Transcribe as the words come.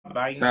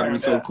It's happening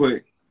so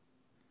quick.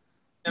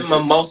 And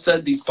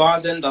mimosa, these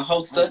bars in the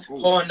holster.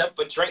 Pouring up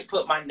a drink,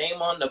 put my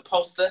name on the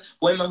poster.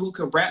 Women who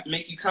can rap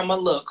make you come a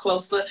little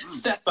closer.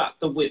 Step out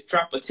the whip,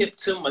 drop a tip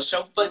to my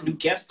chauffeur. New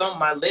guest on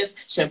my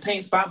list,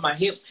 champagne spot my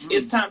hips.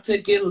 It's time to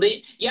get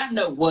lit. Y'all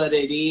know what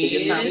it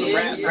is. It's time to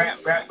rap.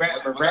 Was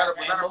that a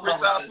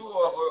freestyle too,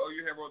 or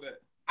you had wrote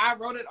that? I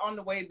wrote it on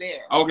the way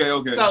there. Okay. So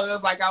it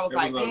was like, I was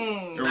like,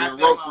 it was I a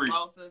feel rope free.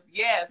 mimosas.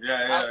 Yes.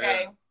 Yeah.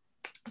 Okay.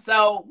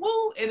 So,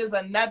 it is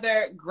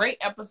another great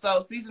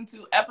episode, season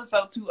 2,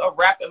 episode 2 of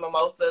Rap and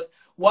Mimosas.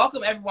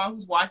 Welcome everyone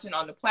who's watching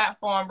on the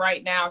platform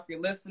right now. If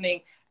you're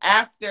listening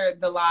after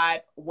the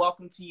live,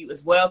 welcome to you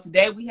as well.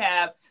 Today we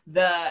have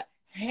the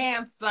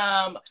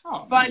handsome,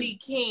 funny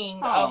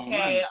king,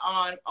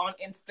 on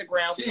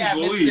Instagram. We have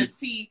Mr.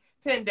 T.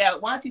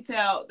 Pendel. Why don't you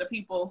tell the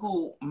people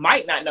who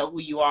might not know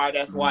who you are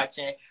that's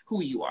watching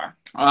who you are?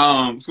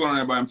 What's going on,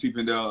 everybody? I'm T.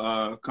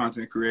 Pendel,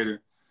 content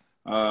creator,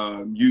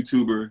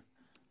 YouTuber,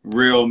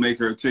 reel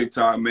maker,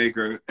 TikTok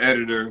maker,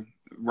 editor,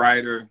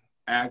 writer,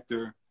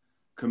 actor,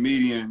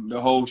 comedian, the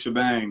whole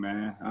shebang,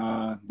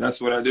 man. That's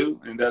what I do,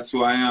 and that's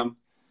who I am,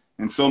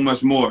 and so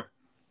much more.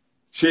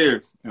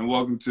 Cheers, and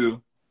welcome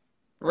to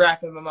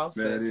Rap and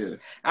Mimosas. That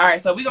is. All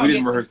right, so we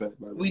didn't rehearse that.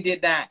 By the way. We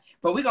did not,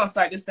 but we're gonna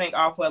start this thing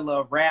off with a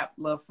little rap,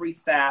 little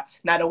freestyle.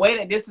 Now, the way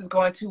that this is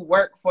going to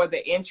work for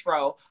the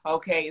intro,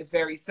 is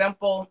very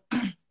simple.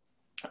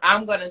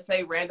 I'm gonna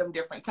say random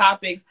different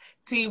topics.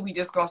 T, we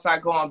just gonna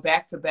start going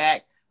back to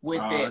back with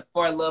it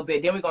for a little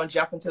bit. Then we're going to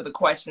jump into the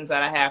questions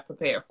that I have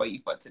prepared for you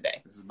for today.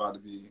 This is about to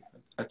be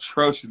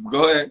atrocious.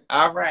 Go ahead.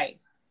 All right.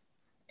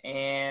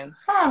 And...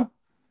 Do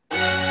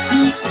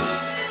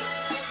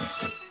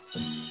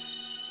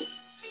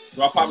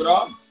I pop it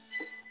off?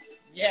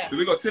 Yeah. Do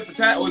we go tit for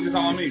tat or is this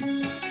all on me?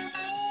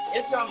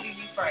 It's going to be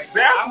me first.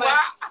 That's why.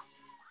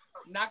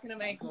 Knocking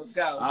them ankles,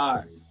 go. All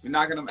right. We're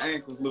knocking them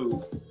ankles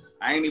loose.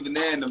 I ain't even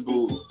there in the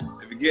booth.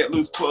 If you get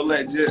loose, pull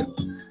that jip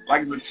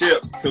like it's a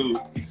chip, too.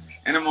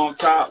 And I'm on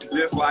top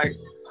just like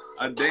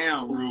a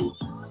damn roof.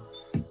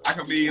 I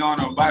can be on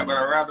a bike, but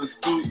I'd rather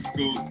scoot.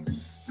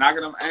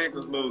 Knocking them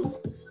ankles loose.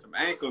 Them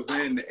ankles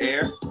in the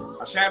air.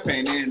 My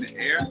champagne in the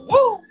air.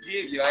 Woo!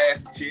 Give your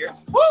ass a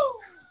cheers. Woo!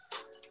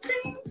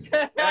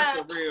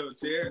 That's the real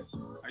cheers.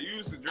 I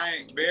used to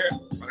drink beer,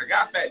 but I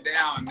got fat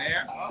down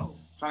there. Oh.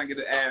 Trying to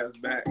get the ass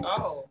back.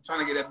 Oh. Trying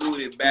to get that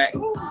booty back.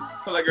 Ooh.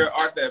 Pull that girl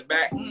arch that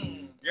back.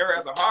 Give her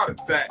as a heart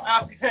attack.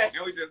 Okay.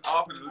 And we just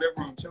off in the living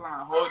room, chilling on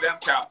the whole damn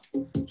couch,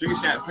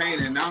 drinking champagne,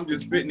 and now I'm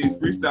just spitting these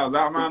freestyles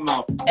out my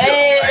mouth.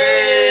 Hey!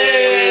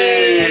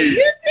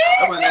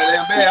 I went that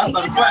damn bad. I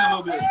started sweating a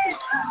little bit.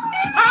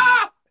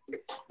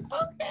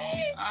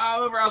 Okay.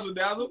 Razzle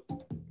dazzle.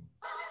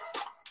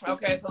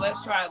 Okay, so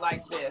let's try it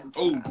like this.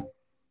 Ooh.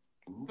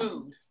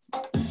 Food.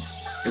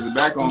 Is it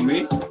back on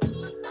me?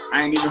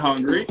 I ain't even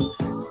hungry.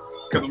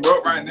 Cause I'm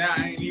broke right now.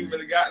 I ain't even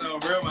really got no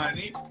real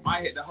money.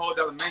 Might hit the whole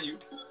dollar menu.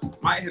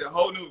 Might hit a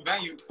whole new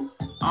venue.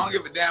 I don't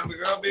give a damn,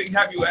 girl, big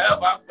happy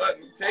wherever I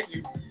fucking take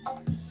you.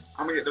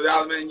 I'm gonna get the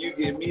dollar menu, you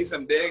get me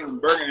some dang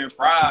burger and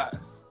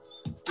fries.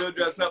 Still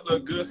dress up,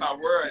 look good, so I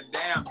wear a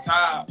damn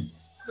top.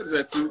 What is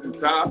that tooth and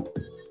top?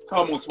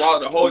 Almost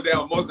swallowed the whole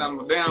damn motion,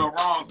 I'm damn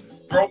wrong.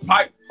 Throat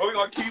pipe, but we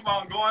gonna keep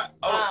on going.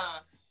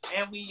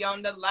 And we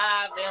on the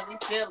live and we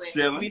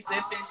chilling. We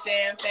sipping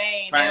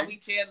champagne and we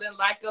chilling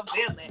like a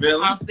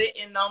villain. I'm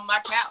sitting on my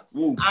couch.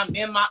 Ooh. I'm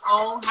in my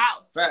own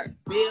house. Fact.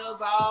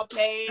 Bills all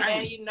paid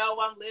and you know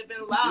I'm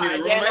living large. You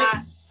need a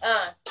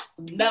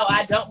roommate? No,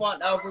 I don't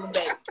want a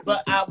roommate,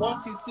 but I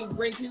want you to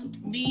bring to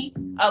me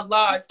a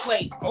large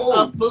plate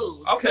of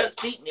food. Okay. Just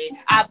feed me.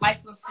 I'd like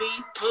some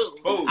seafood.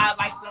 Ooh. I'd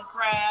like some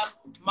crabs,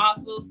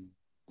 mussels,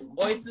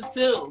 oysters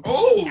too.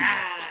 Ooh.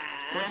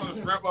 Put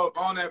some shrimp up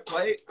on that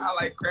plate. I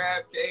like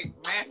crab cake,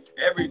 man.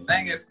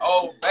 Everything is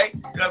old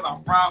baked, cause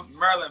I'm from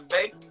Maryland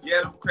Bay.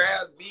 Yeah, them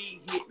crabs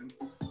be hitting.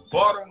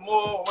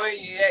 Baltimore, where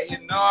you at? You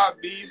know I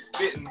be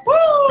spitting.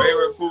 Woo!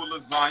 Favorite food,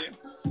 lasagna.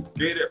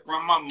 Get it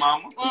from my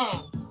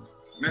mama.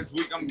 Next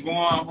week I'm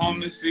going home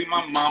to see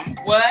my mama.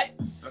 What?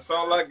 That's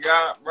all I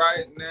got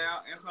right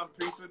now. And some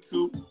pizza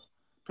too.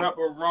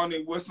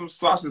 Pepperoni with some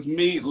sausage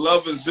meat.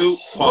 Lovers do.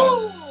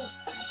 All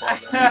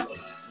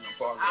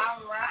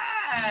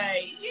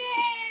right.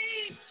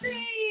 Yay,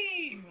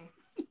 team.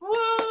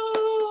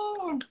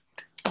 Woo.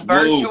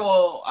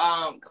 Virtual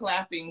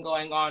clapping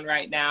going on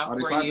right now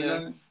for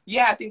you.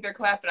 Yeah, I think they're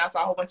clapping. I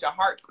saw a whole bunch of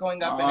hearts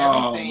going up and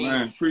everything. Oh,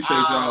 man. Appreciate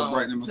y'all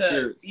brightening my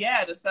spirits.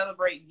 Yeah, to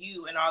celebrate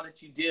you and all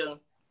that you do.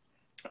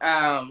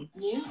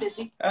 You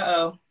busy.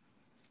 Uh-oh.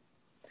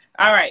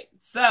 All right,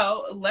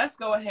 so let's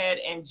go ahead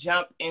and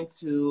jump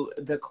into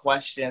the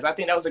questions. I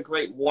think that was a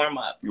great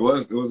warm-up. It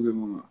was a good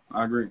warm-up.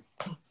 I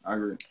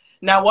agree.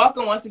 Now,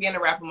 welcome once again to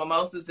Rapping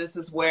Mimosas. This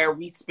is where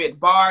we spit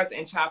bars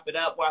and chop it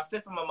up while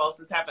sipping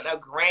mimosas, having a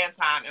grand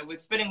time, and we're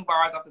spitting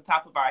bars off the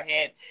top of our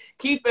head.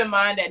 Keep in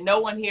mind that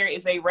no one here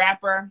is a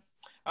rapper,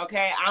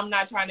 okay? I'm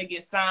not trying to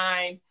get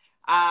signed.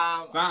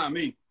 Sign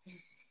me.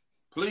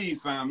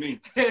 Please sign me.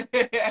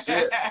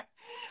 Shit.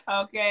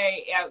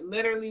 Okay,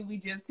 literally, we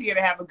just here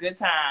to have a good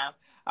time.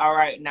 All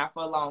right, not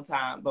for a long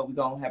time, but we're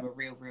going to have a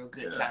real, real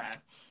good time.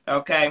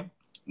 Okay?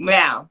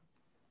 Now,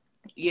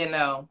 you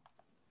know,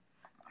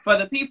 for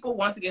the people,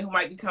 once again, who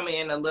might be coming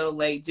in a little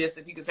late, just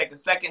if you could take a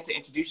second to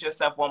introduce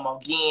yourself one more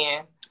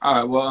again. All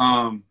right,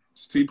 well,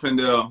 it's T.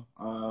 Pendel,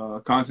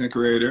 content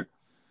creator.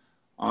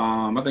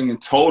 I think in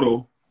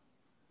total,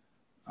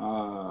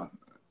 at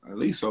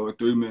least over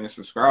 3 million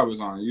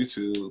subscribers on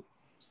YouTube.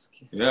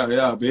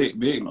 Yeah,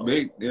 big.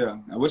 Yeah,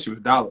 I wish it was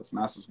dollars,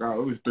 not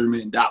subscribers. It was $3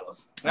 million.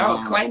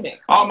 Oh, claim it.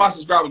 All my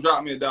subscribers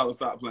dropped me $1.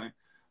 Stop playing.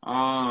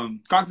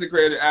 Content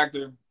creator,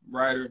 actor,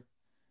 writer,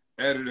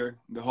 editor,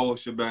 the whole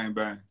shebang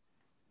bang.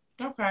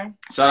 Okay.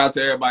 Shout out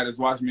to everybody that's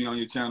watching me on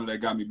your channel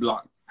that got me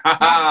blocked. You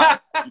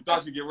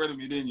thought you'd get rid of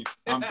me, didn't you?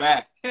 I'm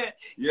back.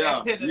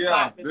 Yeah. This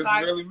is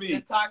really me.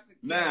 The toxic.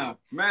 Now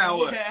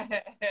what?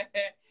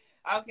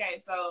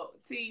 Okay, so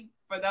T,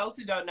 for those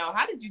who don't know,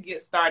 how did you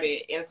get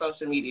started in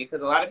social media?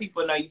 Because a lot of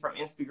people know you from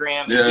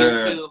Instagram and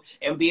YouTube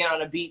and being on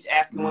the beach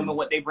asking women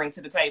what they bring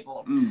to the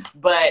table.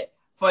 But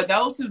for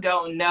those who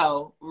don't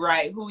know,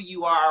 right, who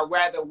you are, or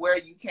rather where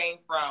you came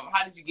from,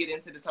 how did you get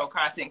into this whole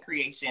content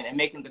creation and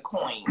making the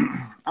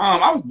coins?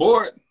 I was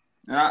bored.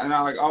 And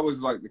I like always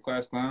like the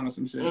class clown or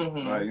some shit. Like,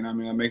 you know what I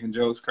mean? I'm making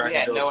jokes, cracking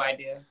jokes. You had no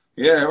idea.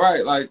 Yeah,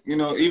 right. Like, you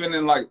know, even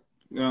in like,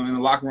 you know, in the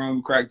locker room,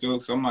 we crack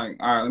jokes. So I'm like,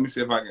 all right, let me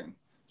see if I can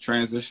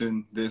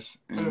transition this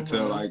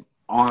into like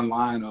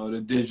online or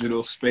the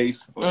digital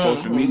space or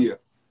social media.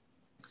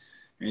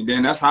 And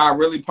then that's how I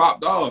really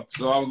popped off.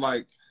 So I was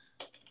like,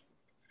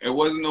 it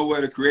wasn't no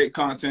way to create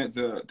content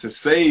to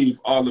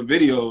save all the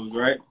videos,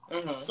 right?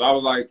 So I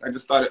was like, I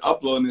just started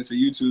uploading it to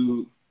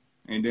YouTube.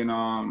 And then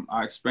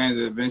I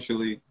expanded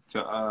eventually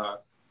to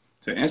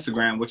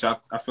Instagram, which I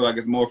feel like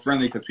is more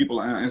friendly because people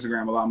on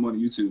Instagram a lot more than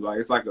YouTube. Like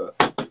it's like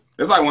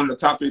one of the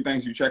top 3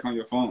 things you check on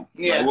your phone.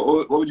 Yeah. Like,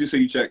 what would you say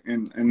you check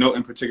in no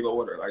in particular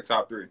order, like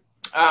top 3?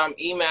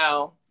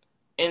 Email,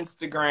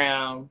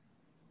 Instagram,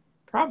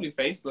 probably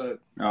Facebook.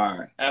 All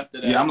right.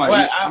 After that. Yeah, I'm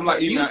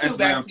like email,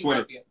 Instagram,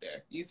 Twitter.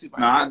 YouTube.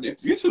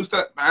 YouTube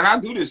stuff, and I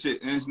do this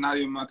shit, and it's not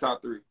even my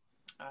top 3.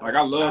 Like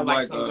I love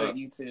like some good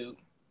YouTube.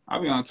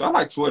 I'll be on. I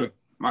like Twitter.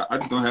 I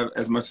just don't have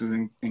as much as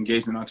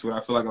engagement on Twitter.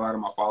 I feel like a lot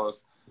of my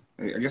followers,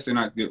 I guess they're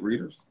not good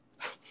readers.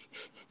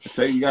 I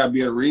tell you, you gotta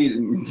be able to read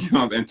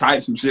and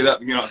type some shit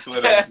up, on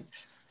Twitter.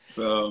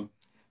 So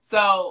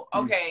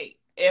okay,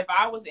 if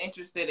I was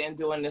interested in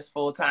doing this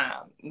full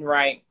time,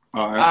 right?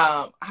 All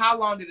right. How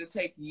long did it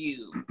take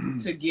you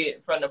to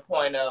get from the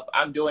point of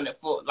I'm doing it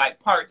full, like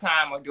part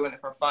time, or doing it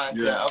for fun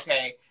to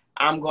okay,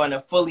 I'm going to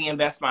fully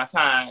invest my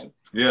time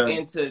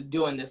into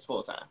doing this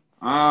full time?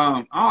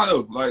 I don't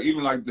know. Like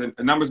even like the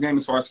numbers game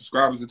as far as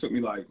subscribers, it took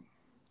me like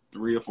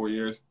 3 or 4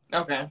 years.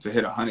 Okay. To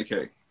hit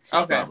 100K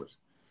subscribers.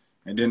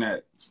 Okay. And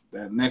then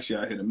that next year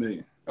I hit 1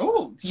 million.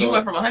 Oh, so, you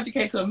went from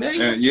 100K to 1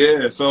 million?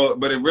 Yeah. So,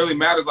 but it really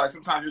matters. Like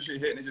sometimes your shit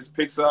hit and it just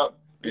picks up.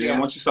 And then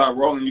once you start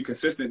rolling, you're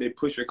consistent. They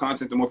push your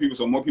content to more people.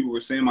 So more people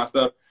were seeing my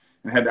stuff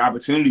and had the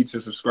opportunity to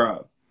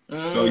subscribe.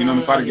 So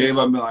if I'd have gave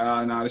up and been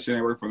like, nah, this shit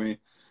ain't work for me.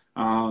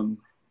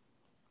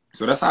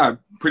 So that's how I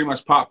pretty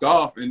much popped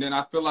off. And then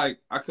I feel like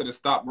I could have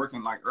stopped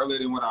working like earlier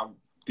than what I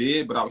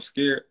did, but I was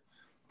scared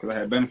because I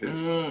had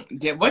benefits.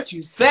 Get what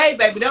you say,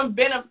 baby. Them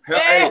benefits.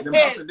 Hey, them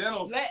health and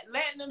dentals.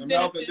 Letting them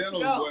benefits go.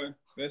 Boy,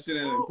 that shit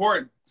ain't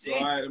important. So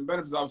them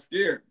benefits, I was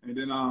scared. And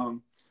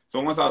then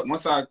so once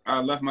I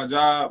left my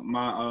job,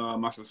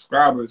 my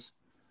subscribers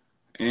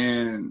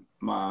and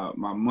my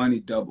money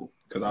doubled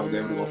because I was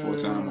able to go full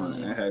time on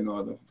it and had no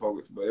other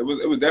focus. But it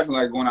was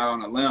definitely like going out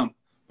on a limb.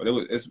 But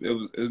it's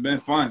been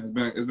fun.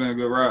 It's been a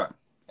good ride.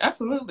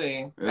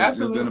 Absolutely. It's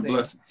been a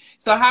blessing.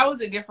 So how is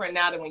it different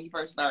now than when you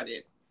first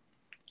started?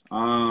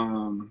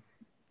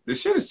 The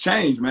shit has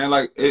changed, man.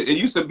 Like it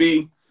used to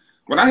be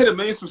when I hit 1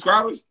 million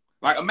subscribers.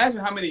 Like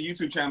imagine how many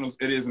YouTube channels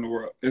it is in the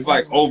world. It's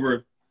like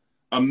over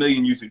 1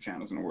 million YouTube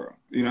channels in the world.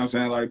 You know what I'm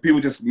saying? Like people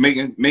just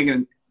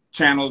making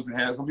channels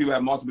and some people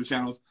have multiple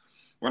channels.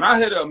 When I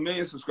hit 1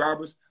 million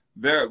subscribers,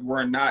 there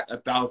were not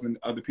 1,000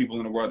 other people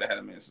in the world that had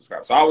 1 million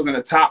subscribers. So I was in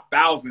the top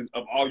 1,000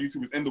 of all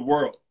YouTubers in the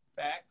world.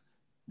 Facts.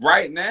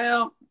 Right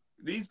now,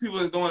 these people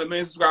is doing 1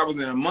 million subscribers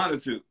in a month or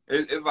two.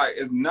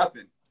 It's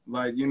nothing.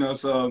 Like,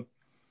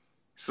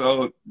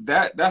 so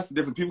that's the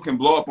difference. People can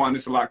blow up on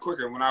this a lot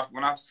quicker. When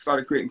I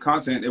started creating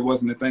content, it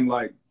wasn't a thing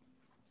like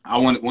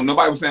when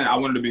nobody was saying I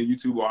wanted to be a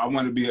YouTuber or I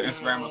wanted to be an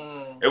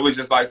Instagrammer. It was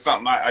just like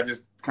something I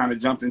just kind of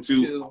jumped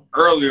into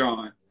earlier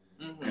on.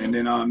 And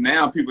then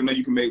now people know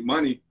you can make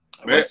money.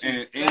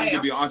 And you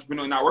can be an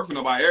entrepreneur and not work for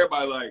nobody.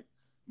 Everybody like,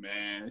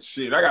 man,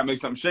 shit, I gotta make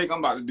something shake. I'm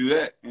about to do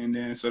that. And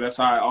then so that's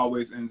how it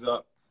always ends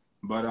up.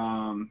 But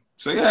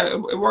so yeah,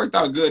 it worked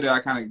out good that I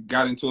kind of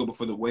got into it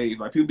before the wave.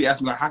 Like people be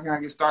asking me like, how can I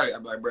get started?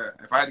 I'd be like,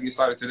 bruh, if I had to get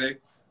started today,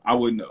 I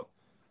wouldn't know.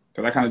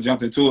 Because I kind of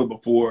jumped into it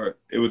before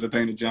it was a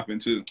thing to jump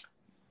into.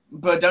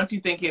 But don't you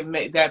think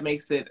that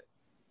makes it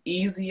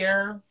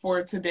easier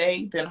for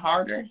today than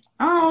harder?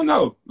 I don't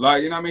know.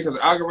 Like, you know what I mean? Because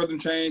the algorithm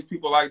changed.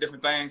 People like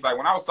different things. Like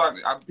when I was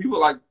starting, people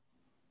like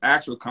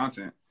actual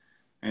content.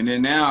 And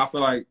then now I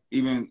feel like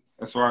even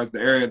as far as the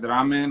area that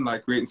I'm in,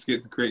 like creating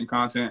skits and creating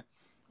content,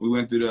 We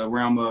went through the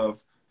realm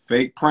of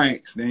fake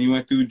pranks. Then you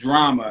went through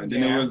drama.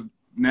 Then it was,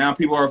 now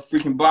people are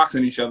freaking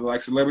boxing each other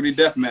like celebrity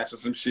deathmatch or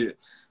some shit.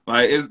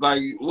 Like, it's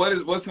like,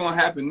 what's going to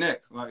happen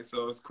next? Like,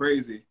 so it's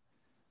crazy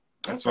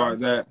as far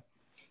as that.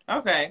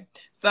 Okay,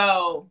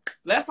 so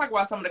let's talk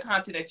about some of the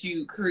content that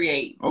you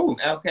create. Oh,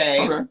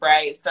 okay,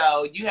 right.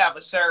 So you have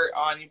a shirt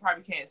on. You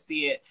probably can't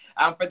see it.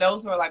 For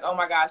those who are like, "Oh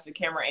my gosh, the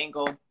camera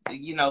angle."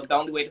 You know, the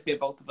only way to fit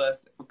both of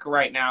us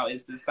right now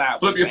is the side.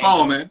 Flip your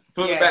phone, man.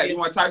 Flip it back. You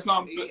want to type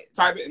something?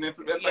 Type it and then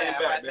flip it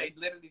back. Say,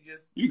 literally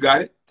just. You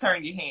got it.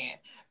 Turn your hand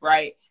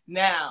right.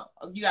 Now,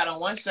 you got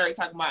on one shirt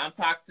talking about I'm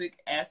toxic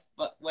as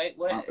fuck. Wait,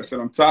 what? I said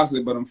I'm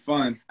toxic, but I'm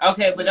fun.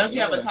 Okay, but don't you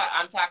have a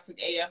I'm toxic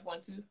AF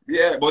one too?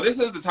 Yeah, well, this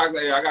is the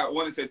toxic AF. I got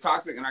one that said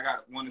toxic, and I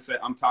got one that said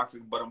I'm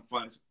toxic, but I'm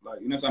fun.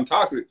 Like, you know what I'm saying? I'm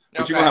toxic,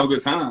 but you're going to have a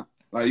good time.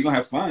 Like, you're going to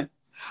have fun.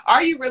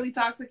 Are you really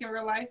toxic in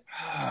real life?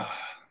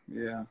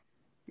 Yeah.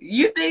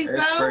 You think so?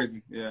 It's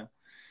crazy, yeah.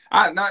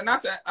 I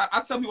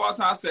tell people all the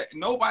time, I say,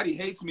 nobody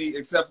hates me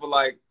except for,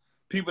 like,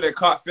 people that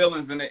caught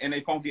feelings and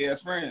they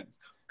funky-ass friends.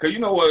 Because you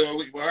know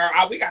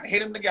what, we got to hit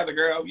them together,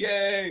 girl.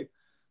 Yay.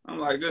 I'm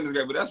like, goodness,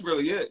 girl, but that's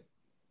really it.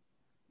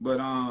 But,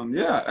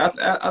 yeah,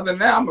 other than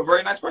that, I'm a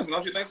very nice person.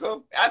 Don't you think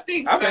so? I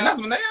think so. I mean, that's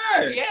what they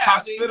are. Yeah.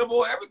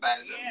 Hospitable,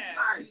 everything. Yeah.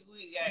 Nice.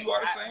 You are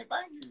the same.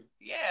 Thank you.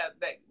 Yeah,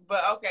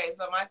 but okay,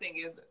 so my thing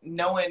is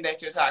knowing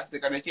that you're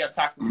toxic or that you have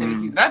toxic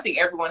tendencies. And I think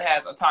everyone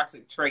has a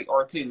toxic trait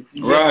or two. Just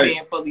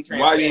being fully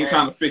transparent. Why are you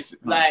trying to fix it?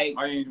 Like,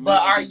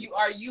 but are you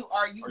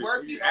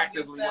working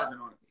actively working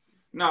on it?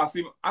 No,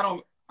 see,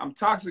 I'm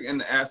toxic in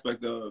the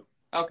aspect of,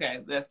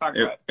 okay, let's talk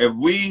about it. If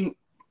we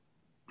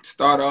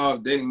start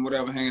off dating,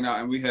 whatever, hanging out,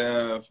 and we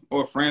have,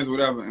 or friends,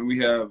 whatever, and we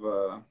have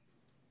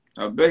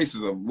a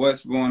basis of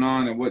what's going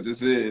on and what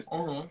this is.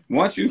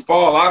 Once you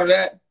fall out of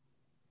that,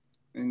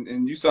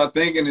 and you start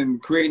thinking and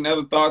creating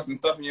other thoughts and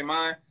stuff in your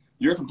mind,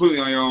 you're completely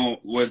on your own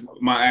with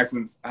my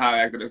actions, how I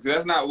acted.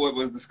 That's not what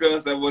was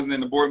discussed. That wasn't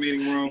in the board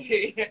meeting room.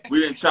 We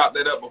didn't chop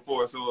that up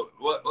before. So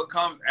what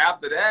comes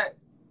after that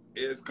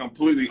is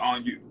completely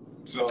on you.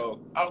 So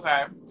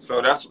okay.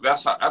 So that's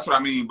what I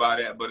mean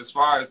by that. But as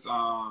far as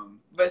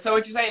but so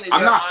what you're saying is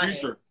I'm not honest.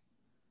 Future.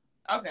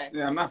 Okay.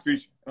 Yeah, I'm not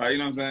Future. You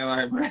know what I'm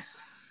saying? Like,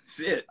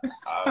 shit.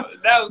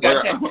 No,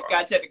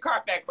 gotta check the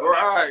Carfax.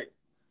 Right.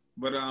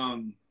 But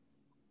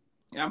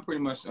yeah, I'm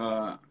pretty much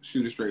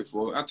shoot it straight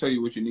forward. I'll tell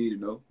you what you need to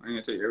know. I ain't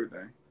gonna tell you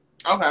everything.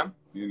 Okay.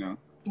 You know.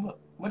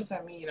 What does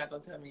that mean? You're not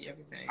gonna tell me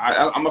everything?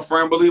 I'm a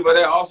firm believer of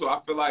that. Also, I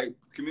feel like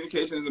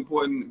communication is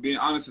important. Being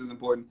honest is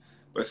important.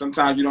 But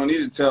sometimes you don't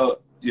need to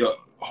tell your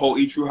whole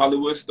true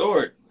Hollywood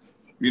story.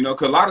 You know,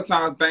 because a lot of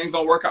times things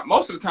don't work out.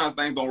 Most of the time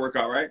things don't work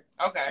out, right?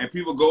 Okay. And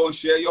people go and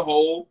share your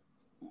whole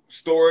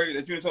story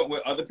that you talk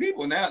with other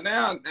people. Now,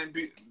 and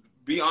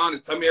be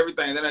honest. Tell me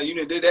everything. Then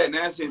you did that.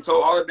 Now she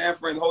told all the damn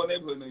friends, the whole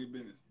neighborhood know your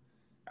business.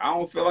 I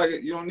don't feel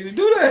like you don't need to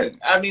do that.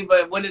 I mean,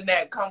 but wouldn't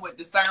that come with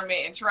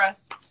discernment and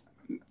trust?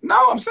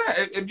 No, I'm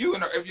saying if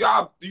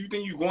y'all do you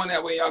think you going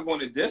that way, y'all going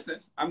the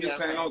distance. I'm just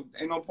saying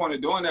ain't no point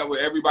of doing that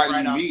with everybody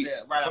you meet.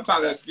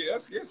 Sometimes that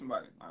scares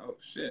somebody. Like, oh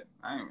shit,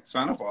 I ain't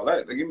sign up for all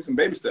that. Like, give me some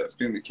baby steps.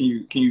 Can we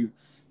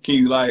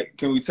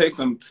take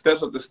some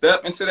steps up the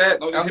step into that?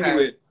 Don't just hit me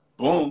with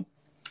boom.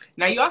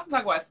 Now you also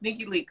talk about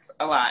sneaky links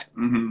a lot.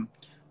 Mm-hmm.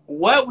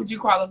 What would you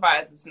qualify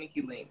as a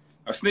sneaky link?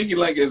 A sneaky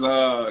link is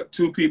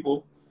two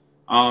people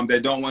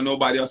that don't want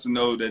nobody else to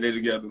know that they're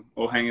together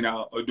or hanging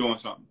out or doing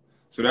something.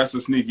 So that's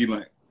a sneaky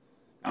link.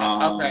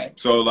 Okay.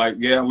 So like,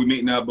 yeah, we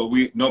meeting up, but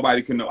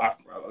nobody can know.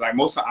 Like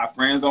most of our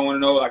friends don't want to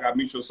know. Like our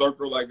mutual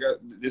circle, like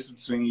this is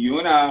between you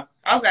and I.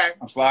 Okay.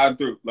 I'm sliding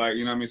through, like,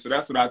 you know what I mean. So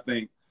that's what I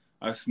think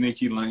a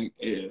sneaky link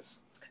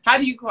is. How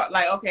do you call?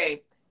 Like,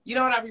 okay, you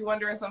know what I be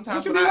wondering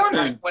sometimes when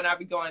I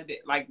be going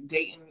like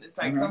dating. It's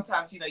like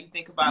sometimes you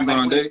think about you going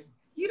on dates.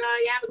 You know,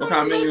 yeah, what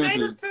kind of menu date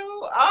or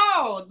two.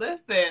 Oh,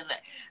 listen.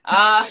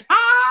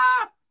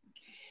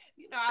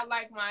 I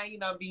like mine,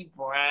 be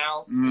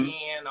brown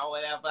skin or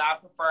whatever.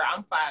 I'm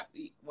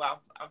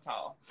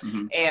tall.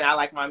 And I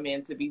like my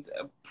men to be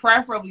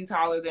preferably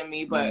taller than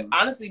me, but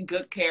honestly,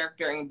 good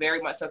character and very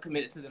much so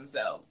committed to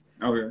themselves.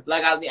 Okay.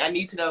 Like, I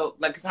need to know,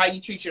 like, 'cause how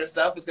you treat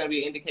yourself is going to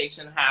be an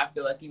indication of how I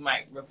feel like you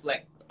might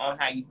reflect on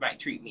how you might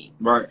treat me.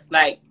 Right.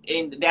 Like,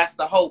 and that's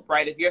the hope,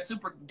 right? If you're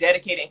super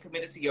dedicated and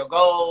committed to your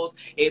goals,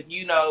 if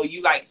you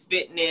like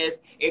fitness,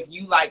 if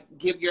you like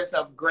give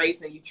yourself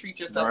grace and you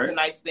treat yourself to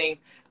nice things,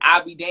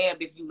 I'll be damned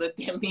if you looked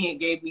at me and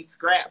gave me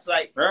scraps.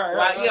 Like,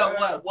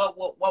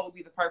 what would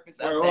be the purpose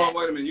of that?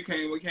 Wait a minute. We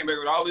came back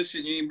with all this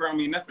shit. You ain't brought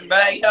me nothing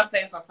back. But you know what I'm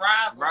saying? Some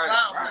fries or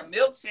something, a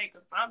milkshake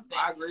or something.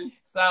 I agree.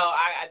 So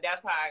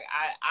that's how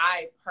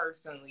I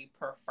personally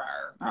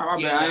prefer. Oh,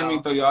 my bad. I didn't mean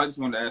to throw you. I just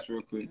wanted to ask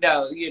real quick.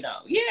 No,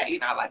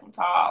 I like them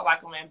tall, I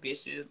like them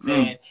ambitious,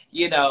 and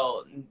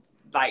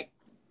like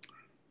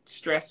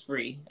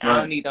stress-free. I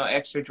don't need no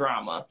extra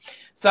drama.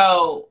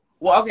 So,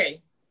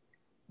 okay,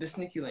 the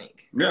sneaky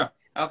link. Yeah.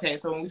 Okay,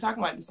 so when we talk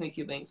about the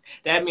sneaky links,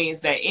 that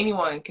means that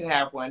anyone can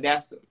have one.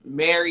 That's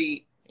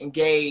married,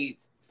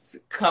 engaged,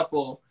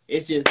 couple.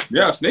 It's just...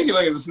 Yeah, sneaky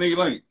link is a sneaky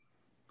link.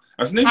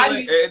 A sneaky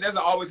link, it doesn't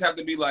always have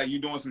to be like you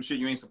doing some shit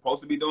you ain't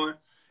supposed to be doing.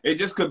 It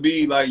just could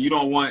be like you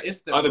don't want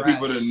other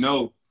people to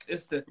know.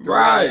 It's the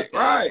right.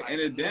 Like,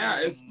 and it's down.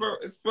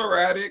 It's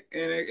sporadic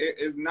and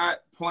it's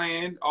not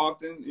planned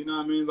often. You know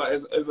what I mean? Like,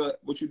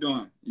 what you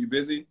doing? You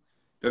busy?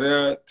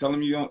 Tell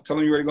them you ready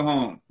to go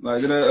home.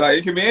 Like, like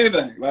it can be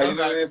anything. Like, you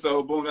know what I mean?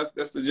 So boom,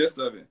 that's the gist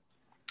of it.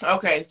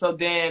 Okay, so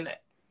then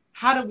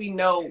how do we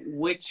know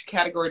which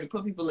category to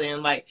put people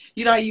in? Like,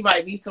 you know, you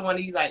might be someone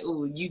who's like,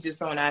 ooh, you just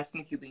someone I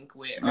sneaky link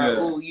with. Or,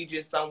 ooh, you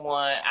just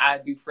someone I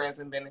do friends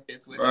and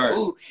benefits with. Right. Or,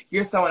 ooh,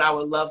 you're someone I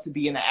would love to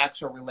be in an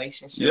actual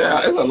relationship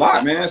with. It's a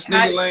lot, man.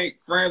 Sneaky link,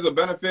 friends with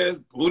benefits,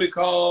 booty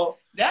call.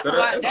 That's a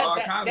lot. That's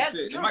all kinds of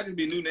shit. It might just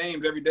be new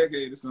names every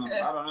decade or something.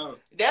 I don't know.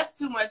 That's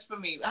too much for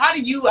me. How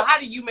do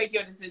you make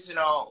your decision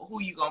on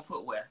who you going to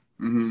put where?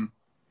 Mm-hmm.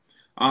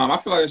 I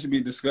feel like it should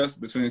be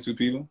discussed between the two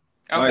people.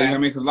 Okay. Like, you know what I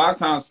mean? Because a lot of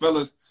times,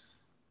 fellas,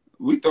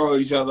 we throw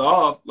each other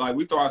off, like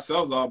we throw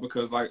ourselves off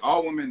because like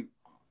all women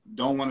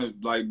don't want to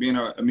like be in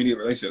an immediate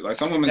relationship. Like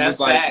some women just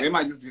like they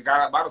might just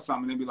got out of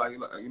something and they be like, you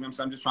know what I'm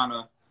saying, I'm just trying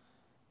to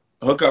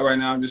hook up right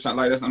now. I'm just trying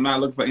like I'm not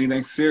looking for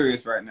anything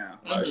serious right now.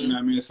 Like, you know what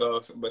I mean? So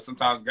but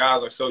sometimes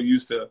guys are so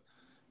used to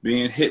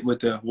being hit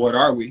with the what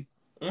are we?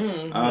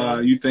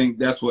 You think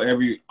that's what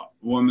every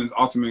woman's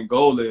ultimate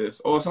goal is.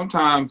 Or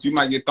sometimes you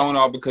might get thrown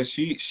off because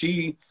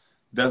she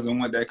doesn't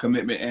want that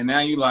commitment, and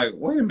now you like,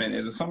 wait a minute,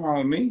 is there something wrong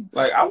with me?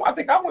 Like, I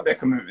think I want that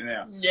commitment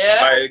now. Yeah,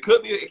 like it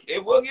could be,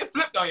 it will get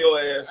flipped on your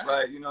ass.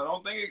 Like, you know,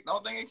 don't think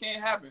it can't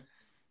happen.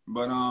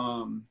 But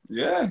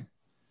yeah.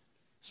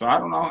 So I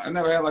don't know. I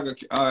never had like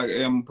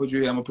hey, I'm gonna put you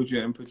here, I'm gonna put you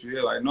here, and put you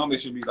here. Like normally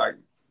it should be like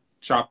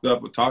chopped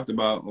up or talked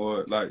about,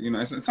 or like, you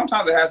know.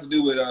 Sometimes it has to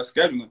do with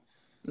scheduling.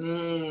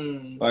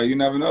 Like you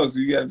never know. So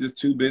you have just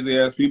two busy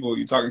ass people.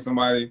 You talking to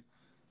somebody.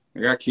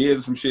 They got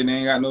kids or some shit and they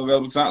ain't got no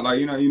available time. Like,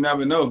 you know, you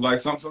never know.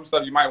 Like, some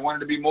stuff you might want it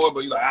to be more,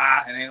 but you're like,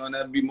 it ain't gonna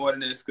never be more than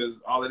this because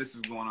all of this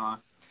is going on.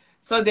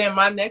 So then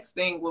my next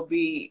thing will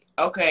be,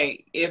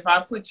 okay, if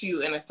I put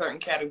you in a certain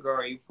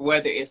category,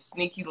 whether it's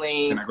sneaky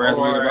link Can I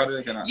graduate about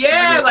it? Can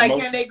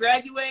they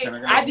graduate?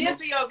 I did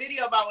see your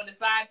video about when the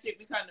side chick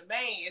become the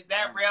main. Is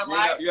that real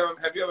life?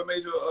 Have you ever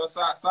made your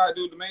side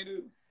dude the main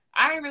dude?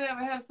 I ain't really ever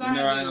had side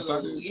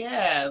dude.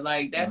 Yeah,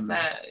 like that's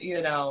not,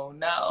 you know,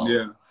 no.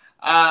 Yeah.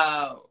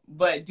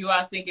 But do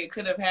I think it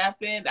could have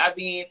happened? I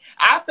mean,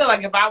 I feel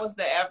like if I was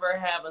to ever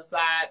have a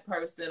side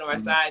person or a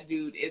side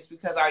dude, it's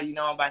because I already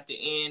know I'm about to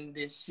end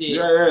this shit.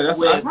 Yeah,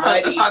 that's how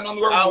I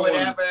normally work or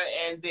whatever.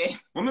 And then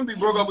women be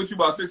broke up with you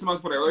about 6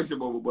 months for that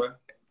relationship over, boy.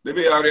 They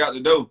be already out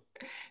the door.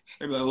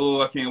 They be like,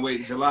 oh, I can't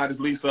wait. July this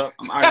lease up.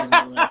 I'm out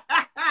of here.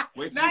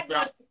 Wait till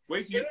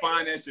you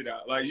find that shit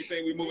out. Like, you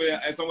think we moving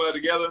somewhere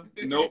together?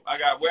 Nope. I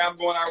got where I'm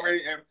going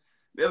already, and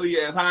they'll leave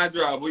as high and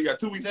dry. We got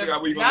 2 weeks to figure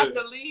out where you gonna live.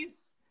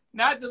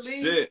 Not the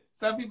lease. Shit.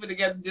 Some people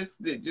together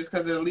just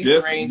because of the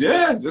lease arrangement.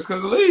 Yeah, just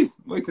because of the lease.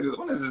 Wait till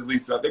when is this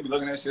lease up? They be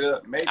looking that shit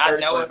up. May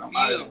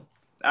 31st.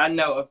 I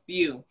know a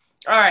few.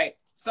 All right,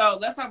 so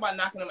let's talk about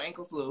knocking them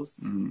ankles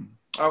loose.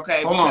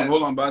 Okay.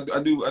 Hold on. But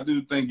I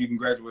do think you can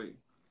graduate.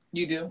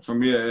 You do?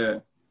 From yeah.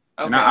 Okay.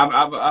 And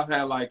I've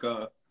had like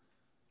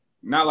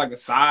not like a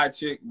side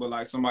chick, but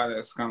like somebody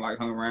that's kind of like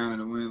hung around in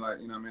the wind.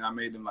 Like, you know what I mean? I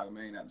made them like a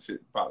million out of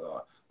shit. Probably.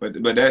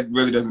 But that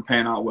really doesn't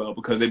pan out well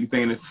because they be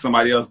thinking it's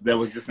somebody else that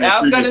was just. I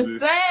was gonna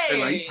say. They're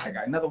like, I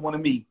got another one of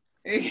me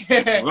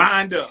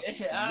lined up,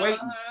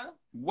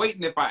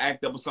 waiting if I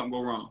act up or something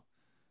go wrong.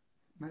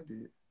 And I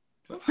did.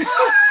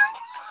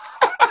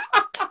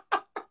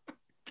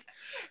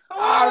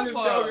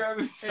 I'm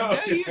just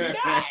joking.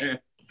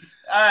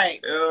 All right.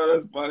 Yeah,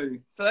 that's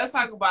funny. So let's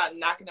talk about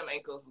knocking them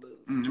ankles loose.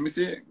 Let me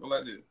see it. Go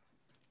like this.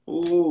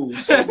 Ooh,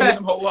 shit,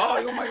 them whole wall.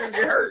 You might gonna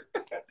get hurt.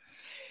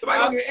 Somebody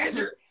gonna get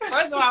injured.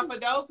 First of all, for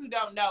those who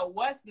don't know,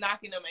 what's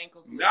knocking them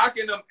ankles loose?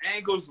 Knocking them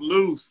ankles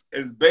loose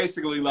is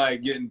basically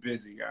like getting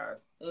busy,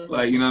 guys.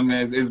 Like, you know what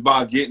I'm saying? It's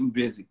about getting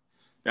busy.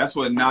 That's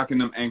what knocking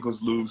them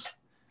ankles loose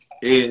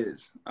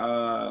is.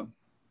 And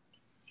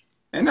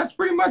that's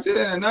pretty much it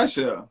in a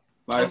nutshell.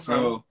 Like,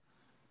 so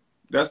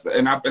that's,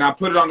 and I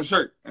put it on the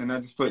shirt, and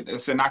I just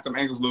it said knock them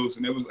ankles loose,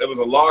 and it was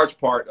a large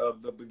part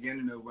of the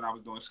beginning of when I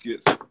was doing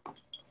skits.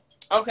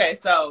 Okay,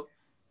 so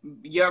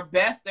your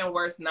best and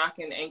worst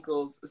knocking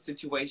ankles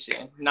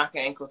situation,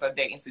 knocking ankles or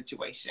dating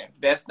situation,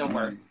 best and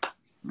worst.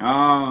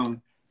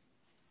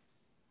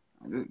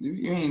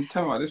 You ain't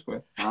talking about this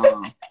way.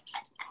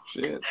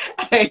 Shit.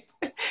 I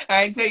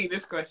ain't tell you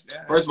this question.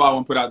 First of all, I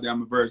want to put out there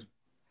I'm a virgin.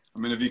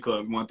 I'm in the V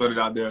Club. You want to throw it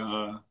out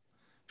there.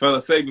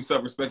 Fellas, save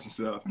yourself, respect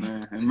yourself,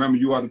 man. And remember,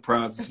 you are the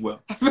prize as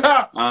well.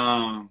 What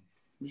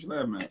you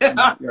laughing at? You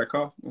got a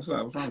cough? What's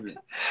up? What's wrong with you?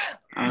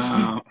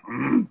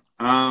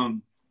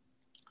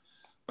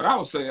 But I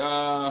would say,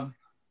 I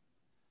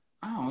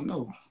don't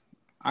know.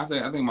 I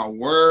think my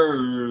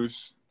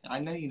worst. I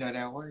know you know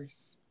that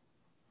worst.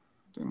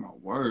 I think my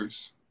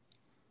worst.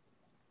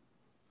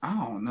 I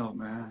don't know,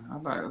 man. I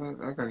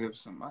gotta give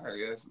some. I gotta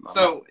guess.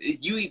 So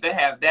you either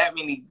have that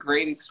many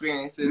great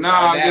experiences. No,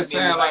 I'm just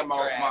saying, like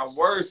my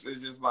worst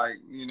is just like,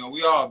 you know,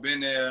 we all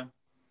been there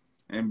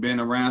and been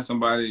around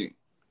somebody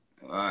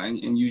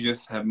and you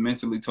just have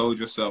mentally told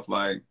yourself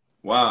like,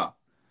 wow,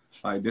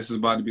 like this is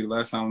about to be the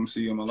last time I'm gonna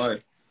see you in my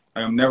life.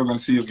 Like, I'm never gonna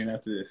see you again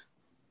after this.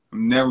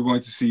 I'm never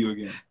going to see you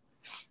again.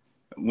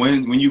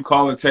 When you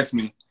call or text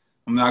me,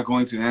 I'm not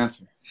going to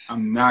answer.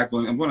 I'm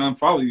going to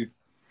unfollow you.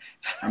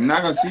 I'm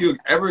not going to see you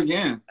ever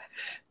again.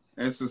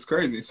 It's just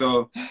crazy.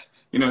 So,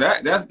 you know,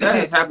 that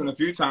has happened a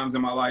few times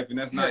in my life, and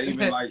that's not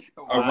even like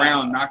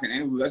around knocking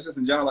angles. That's just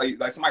in general,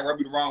 like somebody rub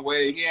you the wrong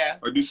way,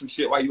 or do some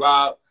shit while you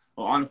out,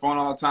 or on the phone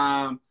all the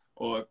time,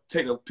 or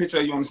take a picture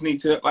of you on the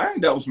sneak tip. Like, I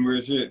ain't dealt with some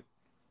weird shit.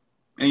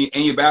 And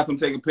in your bathroom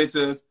taking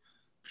pictures.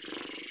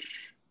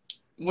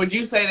 Would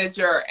you say that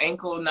your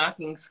ankle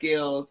knocking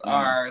skills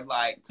are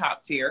like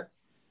top tier?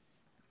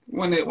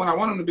 When I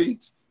want them to be.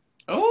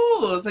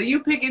 Oh, so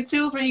you pick and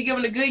choose when you give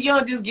them the good. You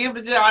don't just give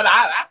the good.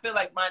 I feel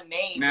like my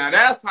name. Now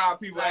that's how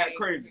people act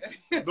crazy.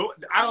 I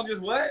don't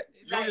just what?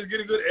 You don't just get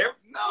a good.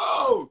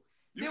 No,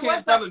 you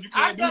can't, fellas. You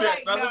can't do that,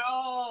 like, fellas.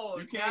 No,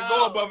 you can't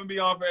go above and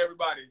beyond for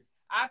everybody.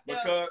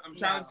 Because I'm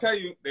trying to tell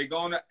you, they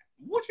going to.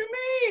 What you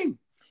mean?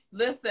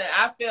 Listen,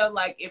 I feel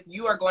like if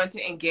you are going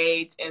to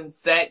engage in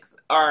sex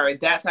or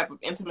that type of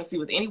intimacy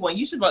with anyone,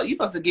 you're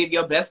supposed to give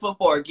your best foot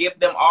forward. Give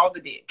them all the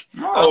dick.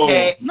 No,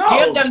 okay? No.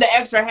 Give them the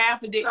extra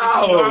half a dick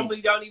that you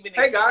normally don't even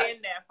extend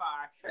that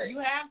far. Hey, you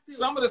have to.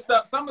 Some of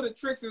the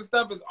tricks and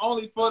stuff is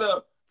only for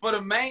the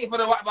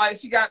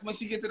like when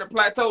she gets to the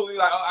plateau, you're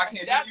like, oh,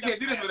 you can't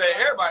do this with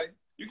everybody.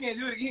 You can't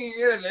do it. You can't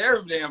get it to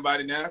every damn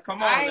body now.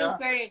 Come on, I ain't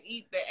saying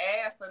eat the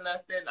ass or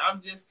nothing.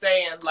 I'm just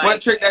saying like.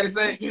 What trick daddy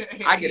say?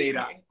 I get 8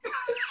 out.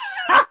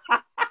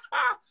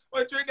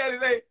 What trick daddy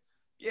say?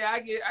 Yeah, I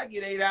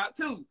get 8 out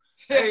too.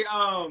 Hey,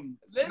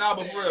 nah,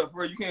 but for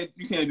real, you can't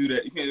do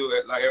that. You can't do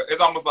it. Like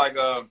it's almost like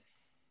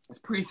it's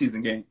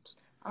preseason games.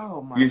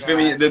 Oh my! You feel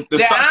me? I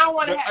don't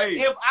want to have.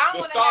 If I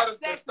want to have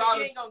sex,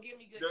 you ain't gonna give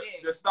me good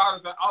dick.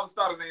 All the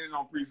starters ain't in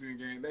on preseason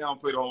game. They don't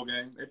play the whole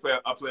game. They play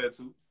a player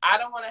too. I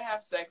don't want to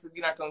have sex if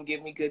you're not gonna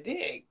give me good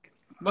dick.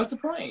 What's the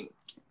point?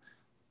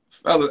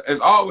 Fella,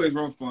 there's always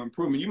room for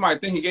improvement. You might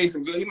think he gave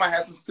some good. He might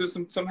have some tricks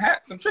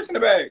in the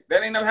bag.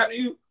 That ain't never happened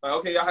to you. Like,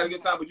 okay, y'all had a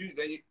good time, but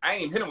I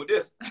ain't hit him with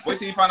this. Wait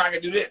till you find out I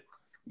can do this.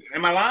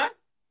 Am I lying?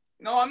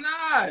 No, I'm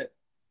not.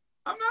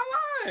 I'm not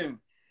lying.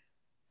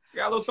 You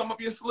got a little something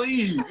up your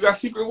sleeve. You got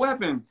secret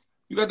weapons.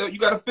 You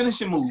got a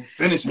finishing move.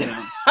 Finish him.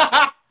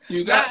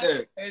 You got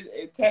that.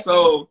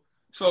 So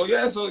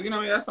you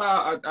know that's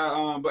how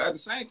I but at the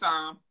same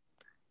time,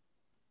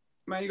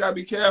 man, you gotta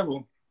be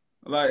careful.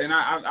 Like, and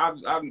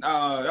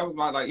that was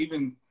my, like,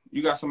 even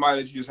you got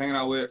somebody that you just hanging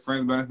out with,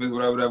 friends, benefits,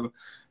 whatever.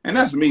 And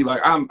that's me. Like,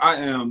 I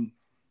am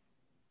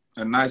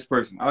a nice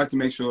person. I like to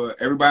make sure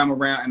everybody I'm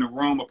around in the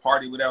room, a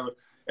party, whatever,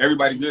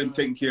 everybody good and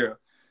taken care of.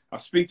 I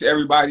speak to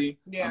everybody.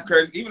 Yeah. I'm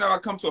curious. Even if I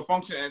come to a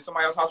function and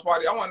somebody else's house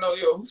party, I want to know,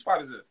 yo, whose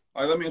spot is this?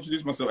 Like, let me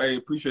introduce myself. Hey,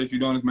 appreciate you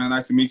doing this, man.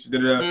 Nice to meet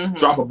you.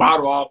 Drop a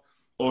bottle off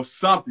or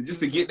something just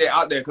to get that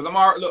out there. Because I'm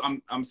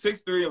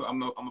 6'3".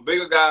 I'm a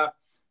bigger guy.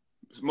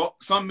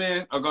 Some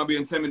men are gonna be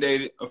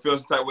intimidated or feel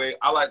some type of way.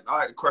 I like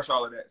to crush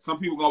all of that. Some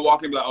people gonna walk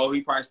in and be like, oh,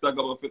 he probably stuck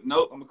up a fit.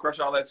 Nope, I'm gonna crush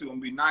all that too. I'm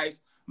gonna be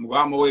nice. I'm gonna go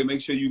out my way, make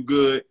sure you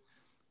good,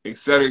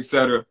 etc.,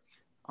 etc.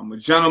 I'm a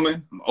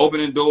gentleman. I'm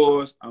opening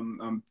doors.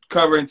 I'm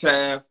covering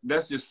tabs.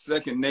 That's just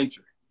second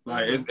nature.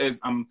 Like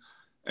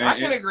I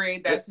can agree.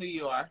 That's who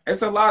you are.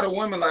 It's a lot of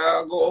women. Like,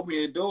 I'll go open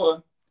your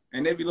door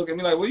and they be looking at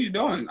me like, what are you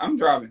doing? I'm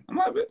driving. I'm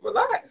like,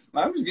 relax.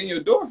 Like, I'm just getting you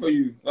a door for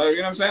you. Like, you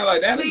know what I'm saying?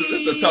 Like, this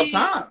is a tough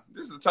time.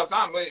 This is a tough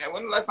time.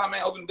 When the last time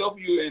I opened the door for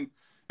you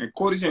and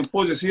courted you and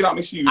pulled your seat out,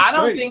 make sure you straight? I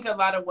don't think a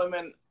lot of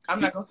women, I'm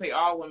not going to say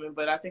all women,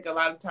 but I think a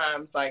lot of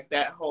times, like,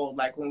 that whole,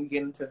 like, when we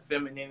get into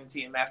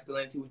femininity and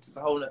masculinity, which is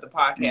a whole nother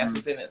podcast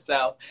within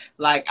itself,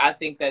 like, I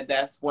think that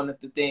that's one of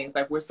the things.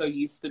 Like, we're so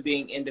used to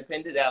being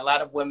independent that a lot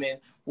of women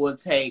will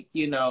take,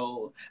 you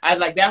know, I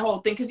like that whole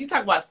thing, because you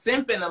talk about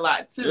simping a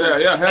lot, too.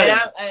 Yeah. Hey.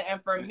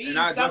 And for me,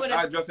 I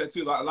address that,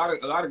 too. A lot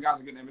of guys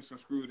are getting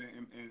misconstrued.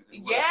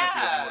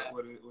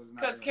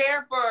 Because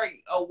caring for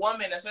a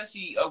woman,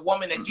 especially a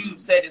woman that you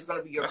said is going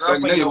to be your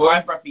girlfriend, your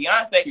wife, or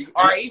fiance,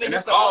 or even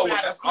just a woman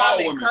out of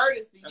common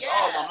courtesy. That's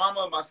all. My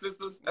mama, my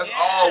sisters, that's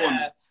all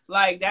women.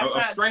 Like, that's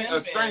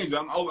a stranger.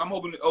 I'm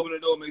open the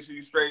door, make sure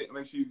you straight,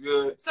 make sure you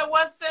good. So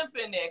what's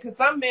simping then? Because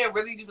some men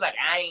really do be like,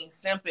 I ain't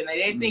simping.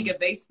 They think if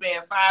they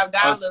spend $5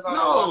 on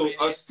a woman,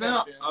 a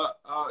simp.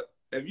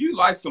 If you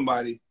like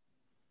somebody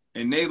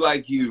and they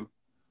like you,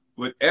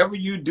 whatever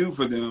you do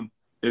for them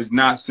is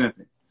not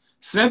simping.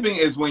 Simping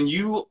is when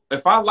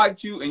if I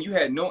liked you and you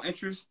had no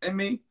interest in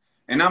me,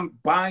 and I'm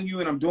buying you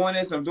and I'm doing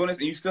this, and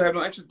you still have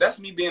no interest, that's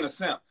me being a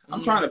simp.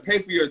 I'm trying to pay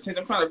for your attention.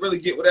 I'm trying to really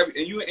get whatever,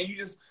 and you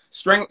just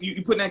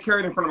you putting that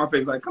carrot in front of my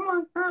face, like, come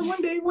on,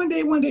 one day.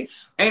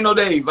 Ain't no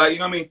days. Like, you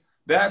know what I mean?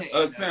 That's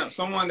a simp.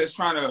 Someone that's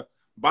trying to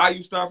buy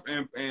you stuff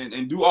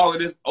and do all of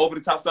this over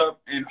the top stuff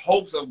in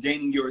hopes of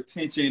gaining your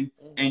attention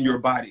and your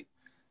body.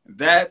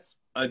 That's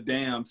a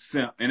damn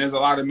simp. And there's a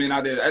lot of men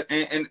out there,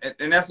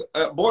 and that's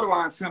a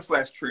borderline simp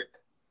 / trick.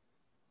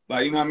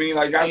 Like, you know what I mean?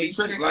 Like, gotta be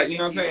tricky. Like, you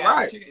know what I'm saying?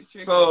 Right.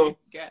 So,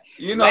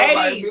 you know,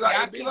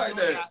 like, be like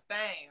that.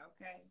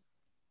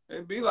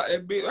 Hey, y'all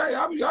do be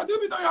doing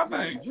y'all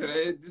thing.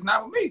 Shit, it's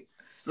not with me.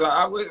 So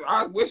I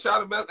wish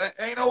y'all the best.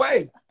 Ain't no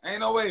way.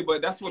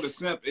 But that's what a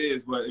simp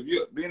is. But if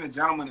you being a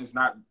gentleman is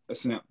not a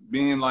simp.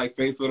 Being like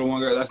faithful to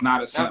one girl, that's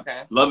not a simp.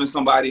 Okay. Loving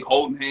somebody,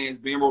 holding hands,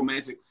 being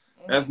romantic,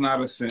 that's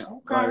not a simp.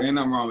 Okay. Like, ain't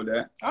nothing wrong with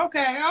that.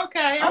 Okay.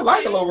 I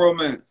like a little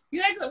romance.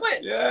 You like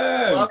what?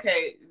 Yeah. Well,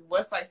 okay.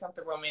 What's like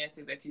something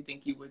romantic that you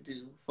think you would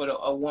do for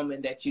a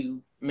woman that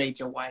you made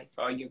your wife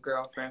or your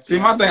girlfriend? See,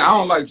 my thing, I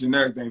don't like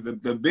generic things. The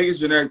biggest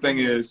generic thing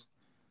is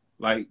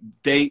like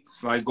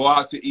dates, like go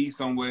out to eat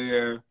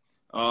somewhere,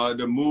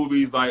 the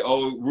movies, like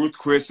Ruth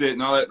Chris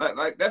and all that.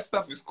 Like that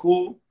stuff is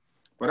cool,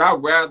 but I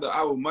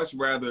would much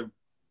rather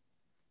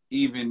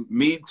even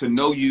me to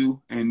know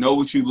you and know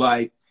what you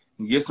like,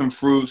 and get some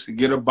fruits, and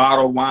get a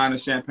bottle of wine or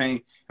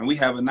champagne, and we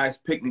have a nice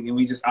picnic and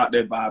we just out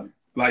there vibing.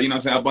 Like, you know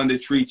what I'm saying, up under the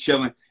tree,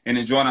 chilling and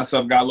enjoying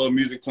ourselves, got a little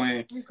music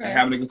playing and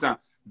having a good time.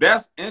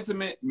 That's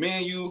intimate, me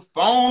and you,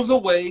 phones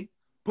away,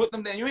 put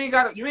them down. You ain't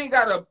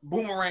gotta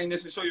boomerang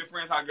this and show your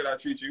friends how good I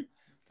treat you.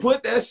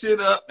 Put that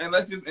shit up and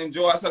let's just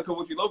enjoy ourselves, because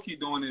what you low-key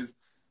doing is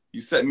you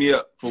set me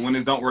up for when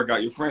this don't work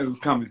out. Your friends is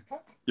coming.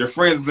 Your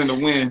friends is in the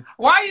wind.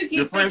 Why you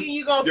keep thinking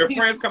you gonna Your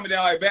friends coming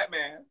down like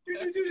Batman.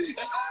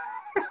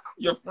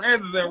 Your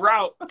friends is en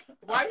route.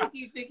 Why you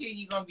keep thinking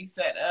you gonna be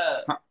set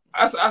up?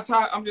 That's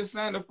how I'm just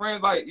saying. The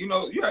friends, like, you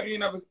know, you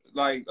never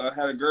like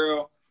had a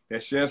girl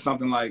that shares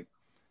something like,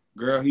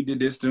 girl, he did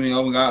this to me.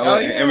 Oh my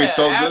God, and it's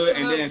so good.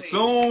 And then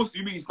soon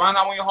you be find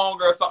out when your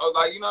homegirl talk,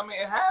 like, you know what I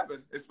mean? It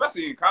happens,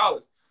 especially in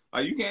college.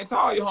 Like, you can't tell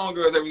all your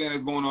homegirls everything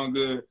that's going on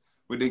good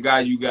with the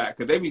guy you got,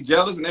 because they be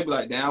jealous and they be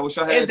like, damn, I wish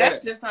I had and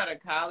that's just not a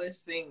college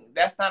thing.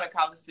 That's not a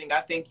college thing.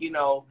 I think, you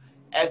know,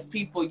 as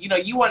people, you know,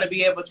 you want to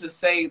be able to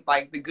say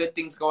like the good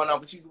things going on,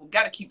 but you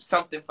got to keep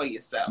something for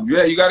yourself.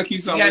 Yeah, you got to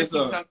keep something for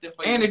yourself.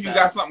 And if you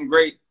got something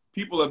great,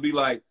 people will be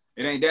like,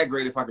 it ain't that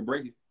great if I could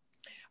break it.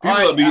 People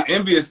will be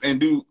envious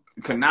and do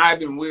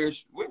conniving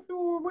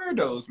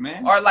weirdos,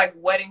 man. Or like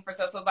wedding for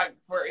stuff. So like,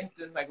 for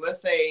instance, like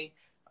let's say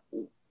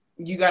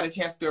you got a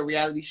chance to do a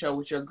reality show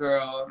with your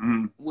girl.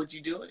 Mm-hmm. Would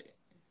you do it?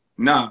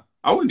 Nah,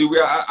 I wouldn't do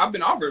I've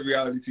been offered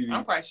reality TV.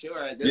 I'm quite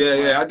sure. I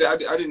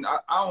didn't. I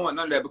don't want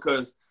none of that,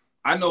 because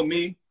I know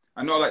me.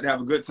 I know I like to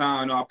have a good time.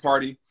 I know I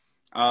party,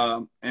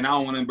 and I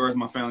don't want to embarrass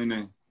my family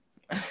name.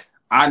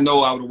 I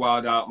know I would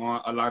wild out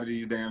on a lot of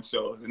these damn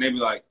shows, and they be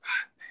like,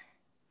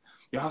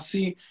 y'all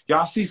see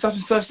such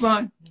and such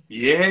son?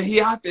 Yeah,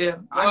 he out there.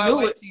 Boy, I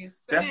knew it.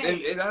 It's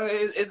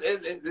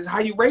how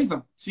you raise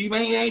them. She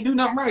ain't do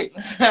nothing right.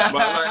 But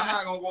like, I'm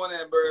not gonna go in there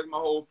and embarrass my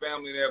whole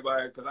family and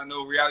everybody, because I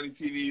know reality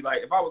TV.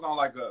 Like, if I was on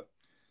like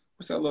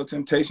what's that little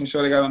temptation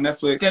show they got on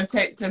Netflix?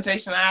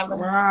 Temptation Island.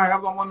 Right, I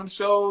was on one of them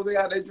shows. They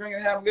out there drinking,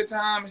 having a good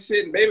time and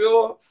shit, and baby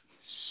oil.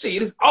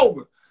 Shit, it's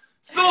over.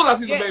 Soon as I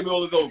see the baby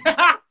oil is over.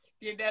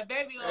 Get that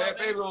baby oil. That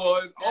baby oil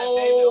is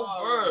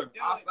over.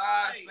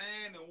 Outside,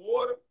 sand and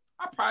water.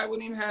 I probably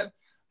wouldn't even have.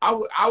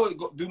 I would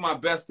do my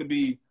best to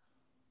be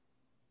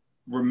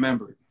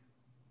remembered.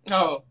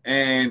 Oh.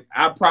 And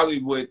I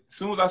probably would. As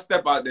soon as I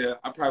step out there,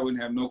 I probably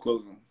wouldn't have no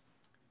clothes on.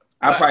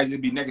 I'd probably just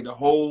be naked the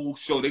whole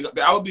show.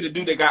 I would be the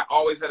dude that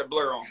always had a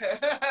blur on.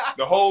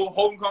 The whole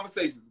holding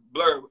conversations,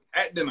 blur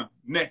at dinner,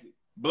 naked,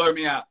 blur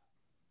me out.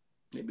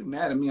 They'd be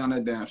mad at me on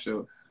that damn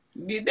show.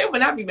 They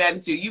would not be mad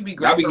at you. You'd be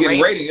great. I'd be getting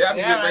ratings. Yeah, I'd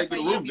be getting rated to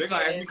the roof. They're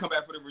gonna ask me to come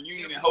back for the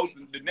reunion and host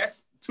the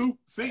next 2.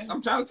 See,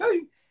 I'm trying to tell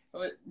you.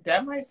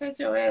 That might set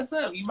your ass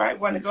up. You might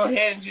want to go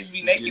ahead and just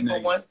be naked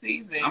for one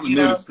season. You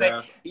know what I'm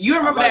saying? You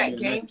remember that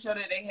game show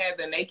that they had,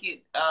 the naked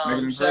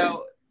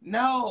show?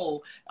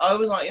 No. Oh, it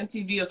was on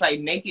MTV. It was like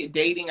Naked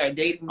Dating or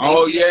Dating.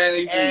 Oh, yeah.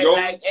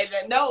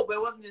 No, but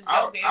it wasn't just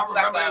yoga. I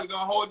remember it was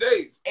on whole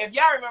days. If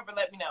y'all remember,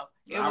 let me know.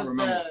 It was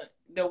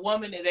the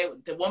woman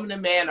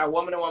and man, or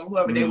woman and woman,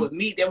 whoever they would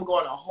meet. They would go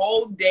on a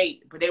whole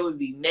date, but they would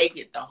be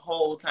naked the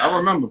whole time. I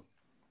remember.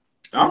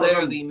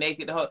 Literally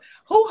naked the whole.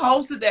 Who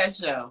hosted that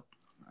show?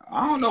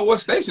 I don't know what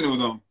station it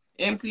was on.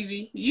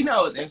 MTV. You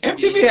know it's MTV.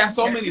 MTV has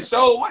so many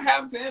shows. What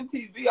happened to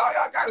MTV? All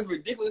y'all got is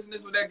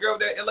ridiculousness with that girl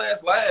with that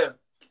ill-ass laugh.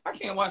 I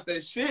can't watch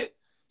that shit.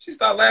 She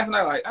started laughing.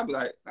 I'd be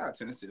like, I'll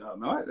turn this shit off.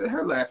 No,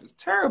 her laugh is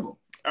terrible.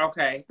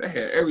 Okay. They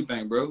had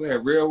everything, bro. They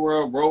had Real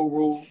World, Road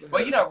Rules.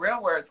 Well, you know,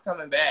 Real World's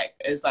coming back.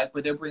 It's like,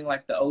 but they're bringing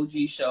like the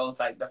OG shows,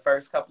 like the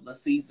first couple of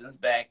seasons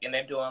back, and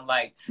they're doing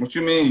like. What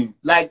you mean?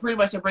 Like pretty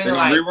much they're bringing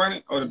like. Rerun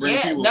it, or they're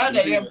bringing people? No,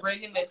 they're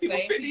bringing the people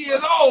same 50 people.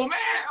 years old, man.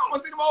 I don't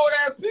want to see them old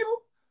ass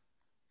people.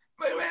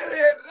 Wait, man,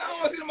 I don't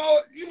want to see them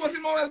old. You want to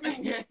see them old ass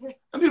people?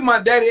 Them people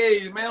my daddy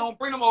age, man. Don't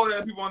bring them old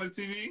ass people on the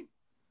TV.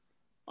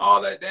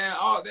 All that damn,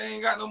 they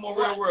ain't got no more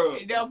Real World. They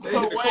hit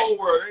the cold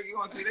world.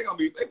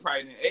 They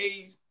probably in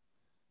age.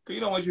 Cause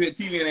you know once you hit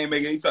TV and ain't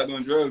making it, you start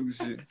doing drugs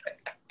and shit.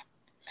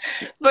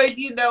 But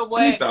you know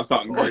what? You stop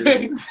talking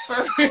crazy.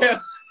 For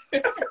real.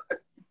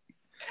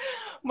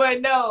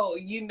 But no,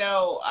 you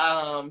know,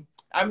 I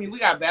mean, we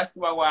got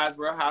Basketball Wives,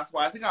 Real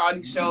Housewives. We got all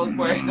these shows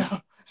where it's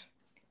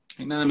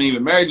ain't none of me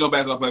even married no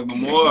basketball players no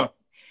more.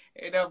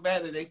 It don't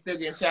matter. They still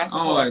get chastised. I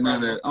don't like none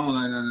of that. I don't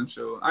like none of them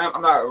shows.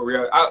 I'm not a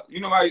reality.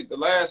 You know, the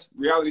last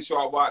reality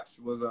show I watched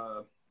was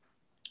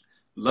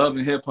Love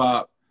and Hip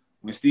Hop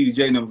when Stevie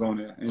J was on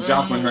there and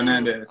Jocelyn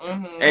Hernandez.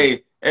 Mm-hmm.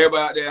 Hey,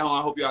 everybody out there at home,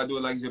 I hope y'all do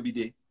it like it's your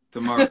B-Day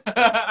tomorrow.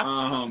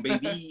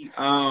 Baby.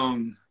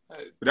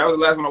 But that was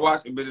the last one I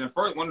watched. But the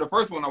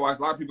first one I watched,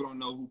 a lot of people don't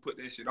know who put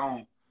that shit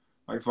on.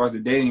 Like as far as the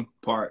dating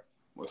part.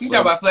 You talking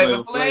about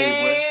Flavor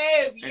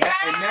Flav?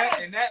 Yes.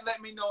 And that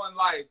let me know in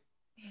life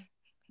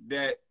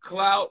that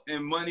clout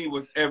and money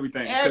was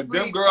everything. Because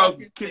them girls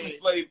was kissing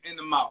Flav in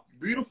the mouth.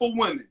 Beautiful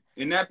women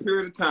in that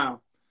period of time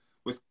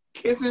was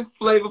kissing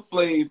Flavor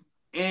Flav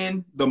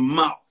in the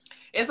mouth.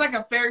 It's like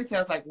a fairy tale.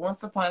 It's like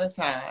once upon a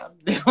time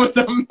there was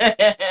a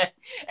man,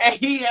 and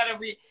he had to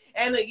be.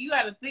 And like, you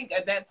got to think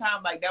at that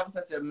time, like that was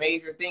such a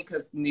major thing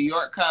because New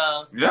York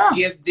comes,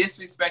 gets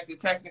disrespected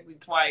technically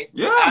twice.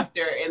 Yeah.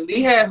 After at least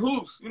he had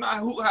Hoops. You know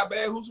how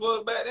bad Hoops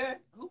was back then.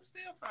 Hoops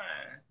still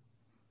fine.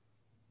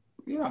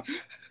 Yeah.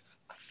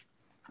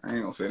 I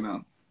ain't gonna say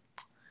nothing.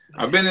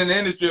 I've been in the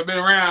industry. I've been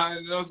around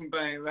and know some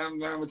things. I'm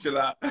gonna chill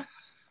out.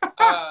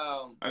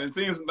 I done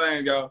seen some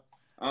things, y'all.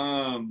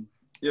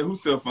 Yeah, Who's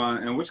still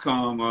fine, and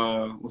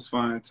Witchcom was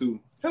fine too.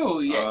 Oh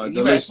yeah,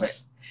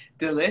 Delicious.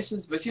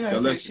 Delicious, but you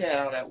know, she had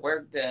all that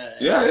work done.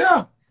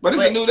 Yeah. But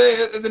it's a new day.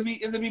 It's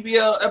a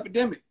BBL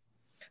epidemic.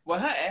 Well,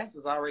 her ass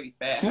was already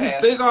fat. She was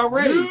thick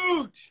already.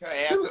 Huge.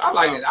 I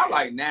like it. I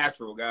like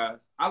natural,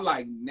 guys. I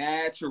like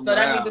natural. So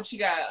that means if she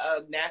got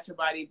a natural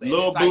body, but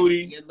little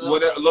booty,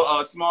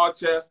 whatever, small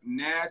chest,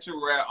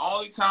 natural.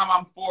 Only time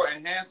I'm for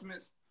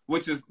enhancements,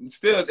 which is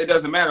still, it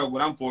doesn't matter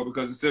what I'm for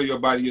because it's still your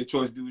body, your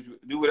choice.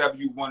 Do whatever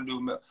you want to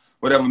do,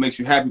 whatever makes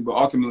you happy. But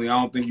ultimately, I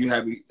don't think you're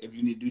happy if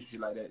you need to do shit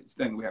like that. It's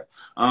thing we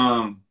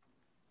have.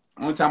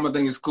 Only time I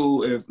think it's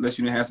cool if unless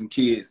you didn't have some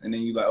kids and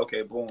then you like,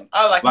 okay, boom.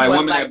 Oh, like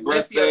women that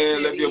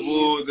breastfed, lift your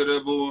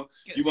boobs,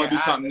 you want to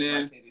do something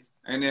then.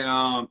 And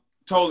then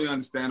totally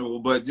understandable.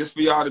 But just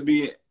for y'all to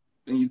be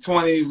in your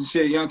 20s and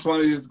shit, young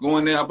 20s,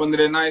 going there up under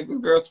their knife, this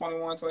girl's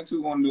 21,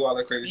 22, want to do all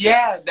that crazy shit.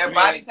 Yeah, their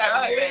bodies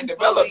haven't been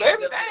developed,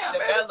 baby.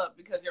 Developed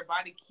because your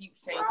body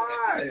keeps changing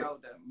as you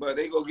older. But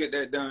they go get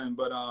that done.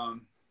 But I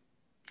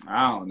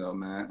don't know,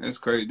 man. It's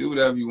crazy. Do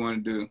whatever you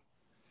want to do.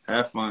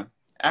 Have fun.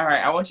 All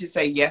right, I want you to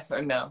say yes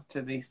or no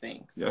to these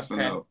things. Yes or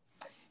no.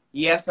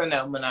 Yes or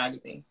no,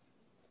 monogamy.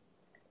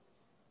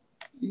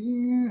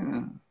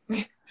 Yeah.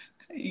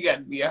 You got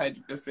to be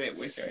 100%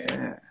 with your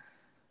answer.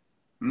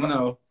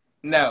 No.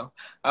 No.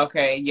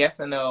 Okay,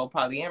 yes or no,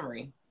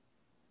 polyamory.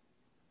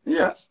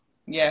 Yes.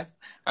 Yes.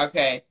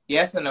 Okay,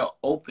 yes or no,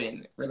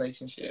 open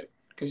relationship.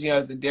 Because, you know,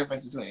 there's a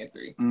difference between the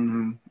three.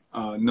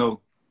 Mm-hmm.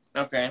 No.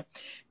 Okay.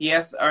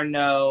 Yes or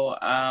no,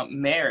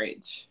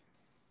 marriage.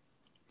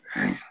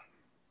 Dang.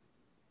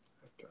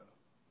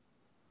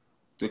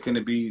 So can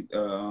it be if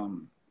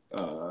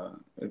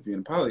you're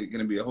in poly, can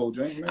it be a whole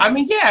drink? Man? I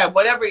mean, yeah,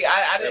 whatever.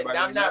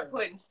 I'm not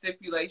putting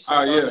stipulations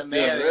on the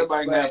marriage.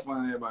 Everybody can have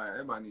fun.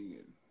 Everybody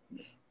need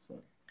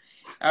it.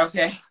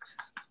 Okay.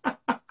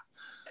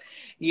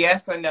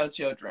 Yes or no,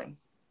 children?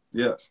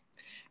 Yes.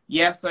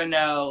 Yes or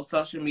no,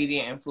 social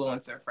media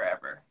influencer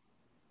forever?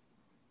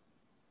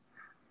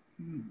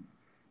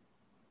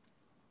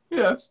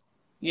 Yes.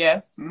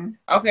 Yes. Mm-hmm.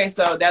 Okay,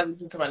 so that leads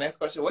me to my next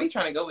question. Where are you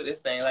trying to go with this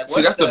thing? Like,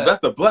 see, that's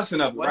the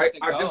blessing of it, right?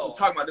 I just was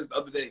talking about this the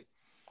other day,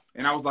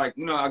 and I was like,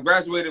 you know, I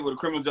graduated with a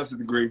criminal justice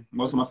degree.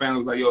 Most of my family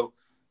was like, yo,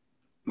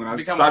 when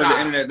I started the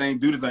internet thing,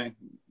 do the thing,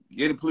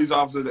 get a police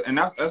officer, and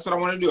that's what I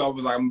wanted to do. I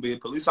was like, I'm gonna be a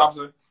police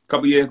officer a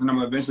couple years, and I'm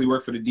gonna eventually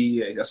work for the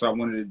DEA. That's what I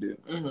wanted to do.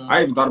 Mm-hmm.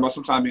 I even thought about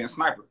sometimes being a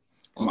sniper.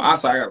 Mm-hmm. My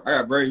eyesight, I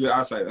got very good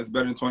eyesight. That's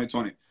better than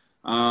 2020.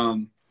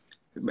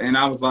 And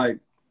I was like.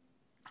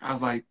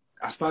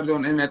 I started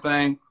on the internet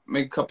thing,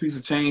 make a couple pieces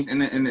of change,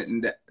 and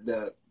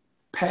the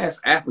past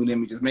athlete in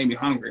me just made me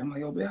hungry. I'm like,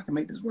 yo, man, I can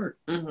make this work.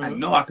 Mm-hmm. I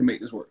know I can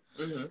make this work.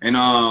 Mm-hmm. And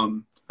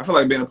I feel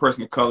like being a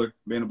person of color,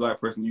 being a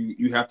black person,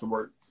 you have to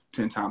work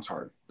 10 times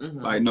harder. Mm-hmm.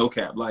 Like, no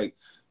cap. Like,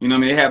 you know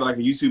what I mean? They have like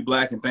a YouTube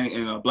Black and thing,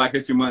 and Black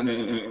History Month,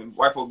 and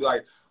white folk be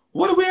like,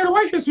 what do we have a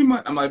White History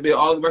Month? I'm like, bitch,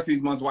 all the rest of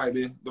these months white,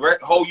 bitch. The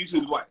whole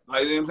YouTube is white.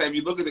 Like, you know what I'm saying? If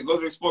you look at it, go to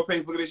the Explore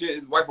page, look at this shit,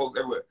 it's white folks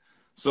everywhere.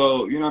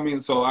 So, you know what I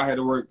mean? So I had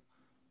to work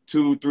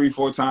 2, 3,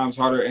 4 times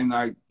harder. And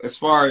like, as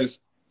far as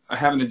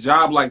having a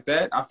job like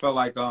that, I felt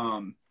like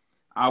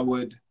I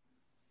would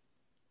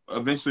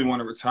eventually want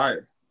to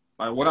retire.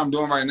 Like what I'm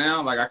doing right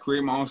now, like I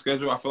create my own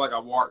schedule. I feel like I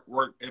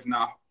work if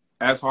not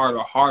as hard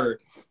or harder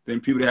than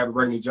people that have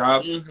regular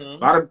jobs. Mm-hmm.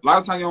 A lot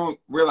of times you don't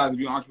realize if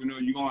you're an entrepreneur,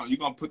 you're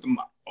gonna put them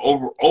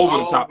over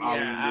the top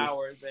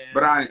hours.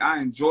 But I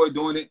enjoy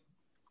doing it.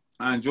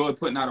 I enjoy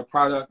putting out a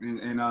product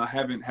and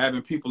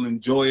having people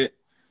enjoy it,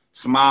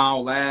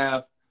 smile,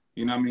 laugh.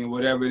 You know what I mean?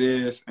 Whatever it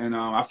is. And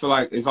I feel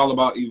like it's all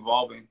about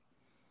evolving.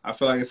 I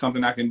feel like it's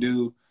something I can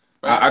do.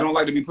 Right. I don't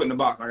like to be put in a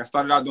box. Like I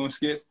started out doing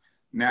skits.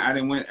 Now I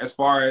didn't went as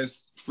far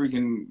as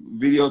freaking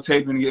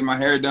videotaping and getting my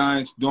hair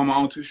done, doing my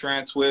own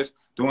 2-strand twist,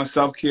 doing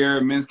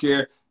self-care, men's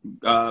care,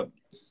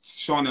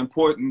 showing the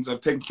importance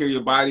of taking care of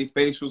your body,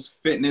 facials,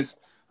 fitness,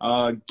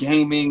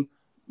 gaming,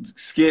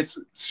 skits,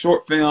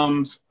 short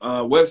films,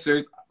 web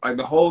series, like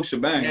the whole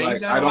shebang. Yeah,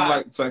 like I don't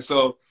like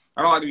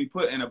to be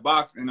put in a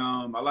box, and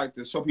I like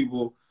to show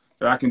people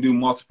that I can do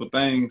multiple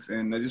things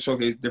and just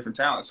showcase different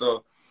talents.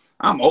 So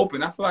I'm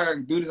open. I feel like I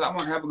can do this. I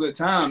want to have a good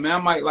time, man. I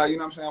might like, you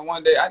know what I'm saying,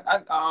 one day I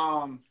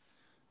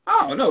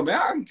don't know,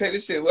 man. I can take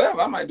this shit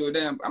whatever. I might do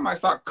I might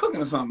start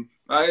cooking or something.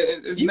 Like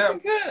it's You never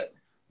can cook.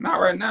 not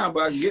right now,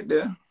 but I can get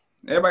there.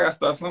 Everybody got to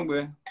start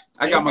somewhere.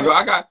 I got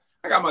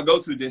my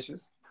go-to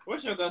dishes.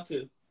 What's your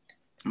go-to?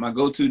 My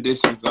go-to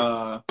dishes,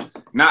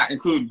 not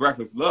including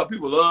breakfast.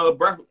 People love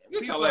breakfast.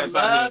 Get your ass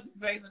out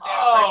here.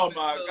 Oh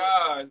my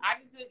gosh. I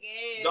can cook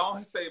eggs.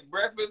 Don't say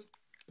breakfast.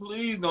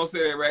 Please don't say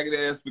that ragged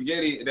ass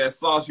spaghetti, that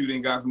sauce you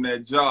didn't got from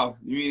that jar.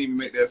 You ain't even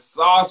make that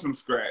sauce from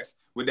scratch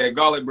with that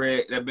garlic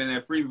bread that been in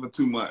that freezer for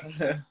 2 months.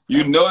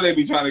 You know they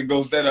be trying to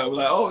ghost that up.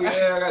 Like, oh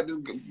yeah, I got this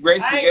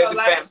great spaghetti. I ain't gonna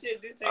lie,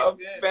 shit do taste good.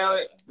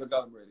 Family, the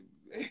garlic bread.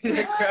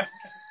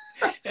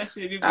 That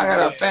shit do I got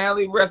good. a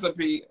family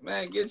recipe.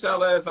 Man, get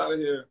y'all ass out of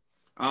here.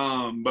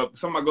 But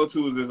some of my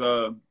go-tos is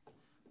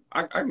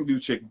I can do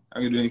chicken.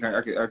 I can do anything.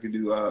 I can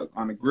do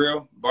on the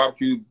grill,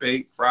 barbecue,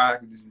 bake, fry. I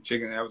can do some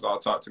chicken. That was all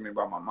taught to me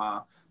by my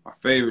mom. My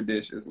favorite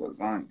dish is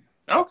lasagna.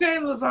 Okay,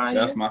 lasagna.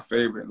 That's my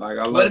favorite. Like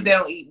I love. What if they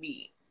don't eat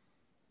meat?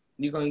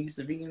 You gonna use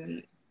the vegan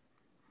meat?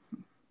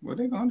 What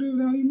they gonna do?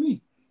 They don't eat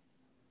meat.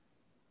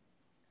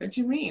 What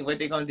you mean? What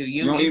they gonna do?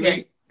 You don't eat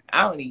meat?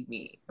 I don't eat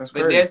meat. That's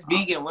but crazy. there's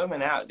vegan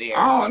women out there.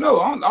 I don't know.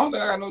 I don't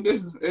think I got no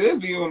dishes. It is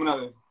vegan women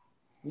out there.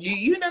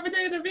 You never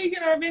dated a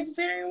vegan or a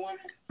vegetarian woman?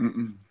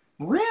 Mm-mm.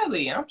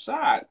 Really? I'm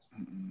shocked.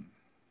 Mm-mm.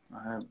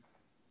 I haven't.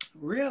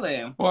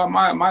 Really? Well,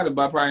 I might have,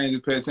 but I probably ain't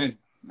just pay attention.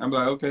 I'm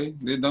like, okay,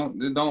 they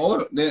don't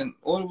order. Then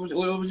order what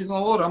you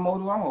gonna order. I'm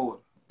gonna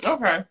order.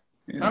 Okay.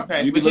 Yeah.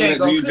 Okay. You be But looking you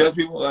at, do you judge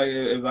people like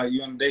if like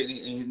you on a date and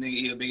his nigga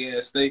eat a big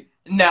ass steak?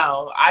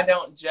 No, I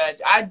don't judge.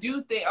 I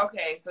do think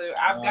so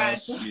I've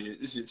got shit.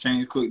 This shit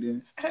changed quick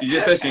then. She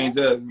just said she ain't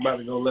judge. It's about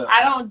to go left.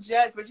 I don't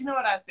judge, but you know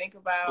what I think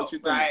about? What you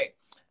think? Right?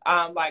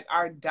 Like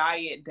our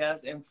diet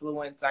does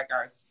influence like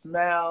our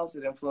smells.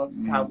 It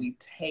influences how we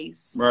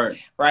taste.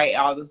 Right.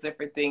 All those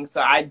different things.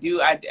 So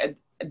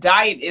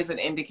diet is an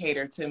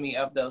indicator to me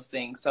of those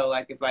things. So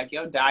like if like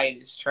your diet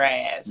is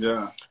trash,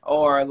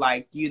 or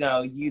like you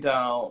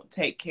don't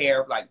take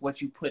care of like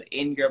what you put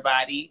in your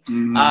body,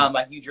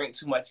 like you drink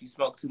too much, you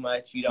smoke too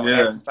much, you don't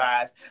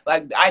exercise.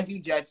 Like I do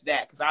judge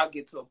that because I'll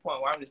get to a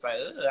point where I'm just like,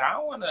 I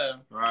don't want to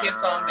kiss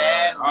on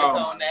that, lick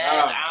on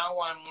that.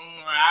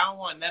 I don't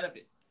want none of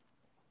it.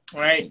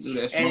 Right,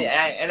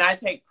 and I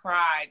take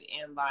pride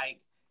in like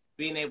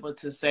being able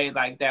to say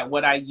like that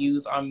what I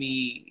use on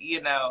me,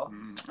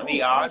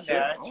 be all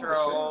natural,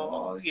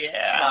 all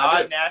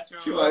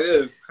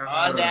natural,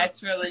 all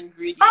natural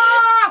ingredients,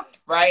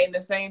 right? And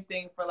the same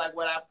thing for like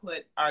what I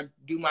put or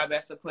do my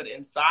best to put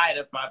inside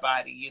of my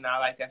body, I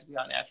like that to be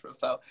all natural.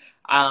 So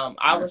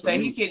I would say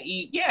he can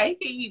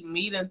eat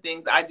meat and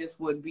things. I just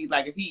would be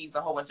like if he eats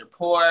a whole bunch of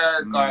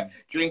pork or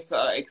drinks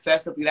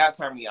excessively, that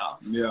turn me off.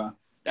 Yeah.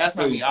 That's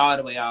gonna be all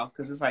the way off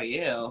because it's like,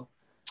 ew.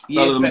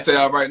 Let me tell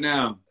y'all right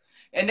now.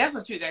 And that's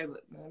what let me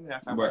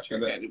not talk about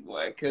your daddy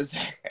boy because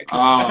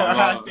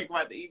I think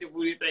about the eat the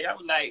booty thing.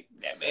 I'm like,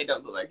 that man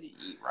don't look like he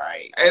eat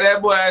right. Hey,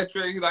 that boy asked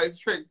Trick, he's like,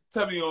 Trick,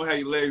 tell me you don't have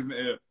your legs in the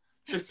air.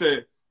 Trick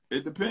said,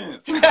 it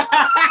depends.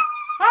 That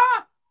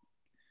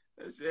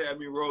shit had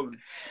me rolling.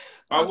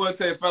 I would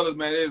say, fellas,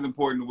 man, it is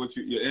important what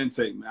your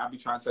intake, man. I be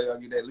trying to tell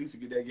y'all at least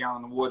get that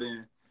gallon of water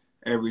in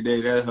every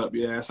day. That'll help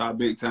your ass out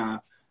big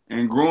time.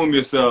 And groom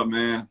yourself,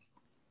 man.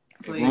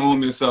 Please.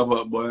 Groom yourself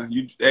up, boy.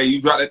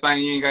 You drop that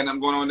thing, you ain't got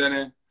nothing going on down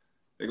there.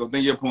 They gonna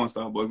think you're a porn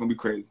star, boy. It's gonna be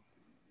crazy.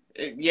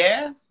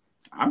 Yeah?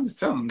 I'm just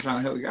telling them, I'm trying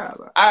to help the guys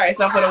out. All right,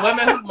 so for the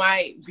women who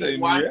might be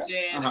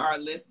watching or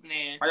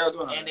listening, how y'all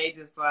doing? And they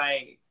just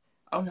like,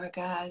 oh my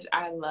gosh,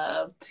 I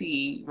love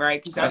tea,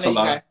 right? That's a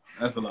lot.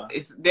 That's a lot.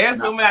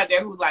 There's women out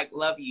there who like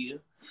love you.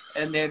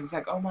 And they're just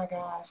like, oh my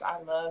gosh, I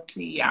love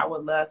T. I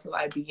would love to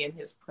like be in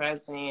his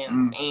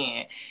presence,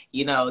 and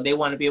they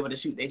want to be able to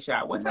shoot their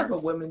shot. What type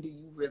of women do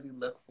you really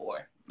look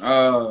for? That's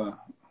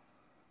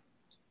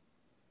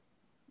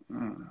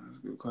a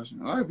good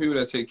question. I like people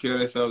that take care of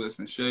themselves, that's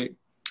in shape.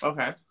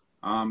 Okay.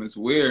 It's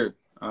weird,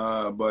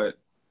 but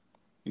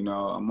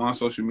I'm on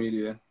social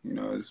media.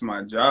 It's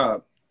my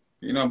job.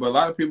 But a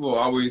lot of people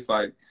always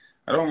like,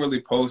 I don't really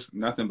post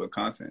nothing but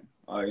content.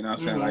 You know what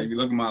I'm saying? Like if you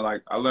look at my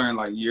I learned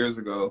like years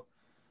ago.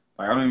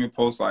 Like, I don't even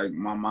post like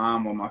my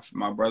mom or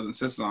my brothers and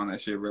sisters on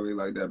that shit really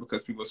like that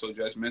because people are so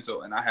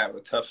judgmental and I have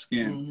a tough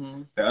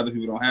skin that other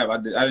people don't have. I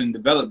didn't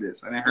develop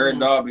this. I didn't heard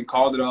it all, been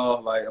called it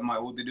all. Like I'm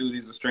like, what to do?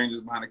 These are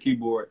strangers behind a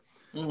keyboard,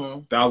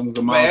 thousands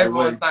of miles away.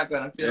 Everyone's not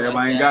gonna feel Everybody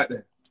like ain't that. got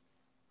that.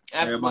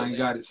 Absolutely. Everybody ain't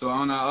got it. So I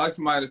don't know. I like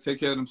somebody to take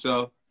care of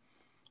themselves,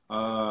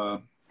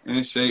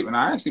 in shape, and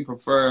I actually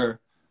prefer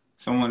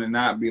someone to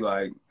not be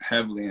like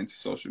heavily into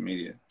social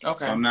media.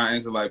 Okay. So I'm not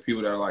into like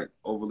people that are like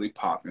overly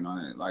popping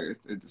on it. Like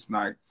it's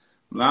not.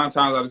 A lot of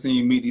times I've seen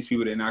you meet these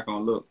people, they're not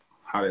gonna look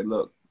how they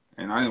look.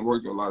 And I didn't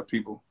work with a lot of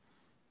people,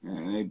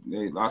 and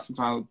they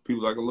sometimes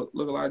people like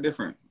look a lot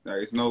different.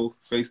 Like it's no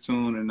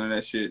Facetune and none of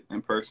that shit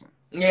in person.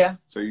 Yeah.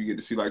 So you get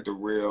to see like the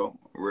real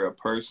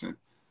person.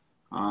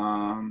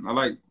 I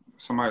like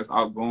somebody that's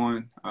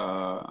outgoing,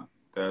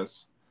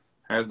 that's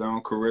has their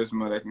own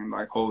charisma that can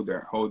like hold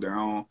their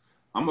own.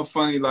 I'm a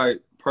funny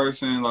like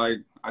person. Like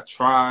I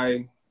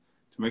try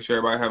to make sure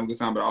everybody having a good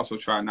time, but I also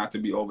try not to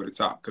be over the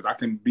top because I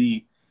can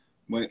be.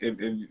 When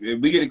if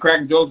we get to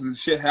cracking jokes and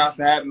shit has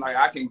to happen, like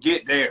I can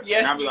get there. Yes,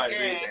 and I'll be like, can.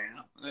 hey,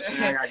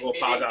 damn. I gotta go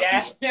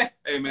apologize.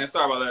 Hey man,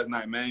 sorry about last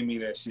night, man. I ain't mean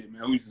that shit,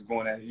 man. We just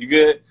going at it. You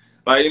good?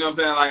 Like, you know what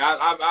I'm saying? Like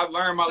I've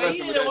learned my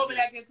lesson with that shit. You need a woman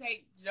that can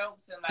take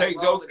jokes and like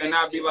take jokes and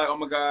not shit. be like, oh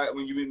my God,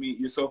 when you meet me,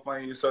 you're so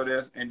funny, you're so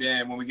this, and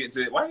then when we get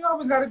to it, why you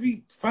always gotta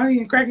be funny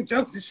and cracking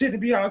jokes and shit and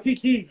be all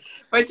kiki?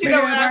 But you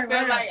know what I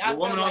feel like? The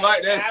woman don't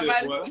like that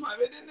shit, boy. I'm like,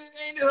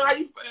 ain't this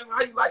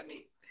how you like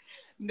me?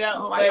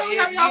 No, like,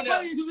 y'all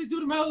funny, do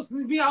the most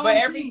and be all. But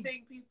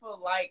everything people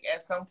like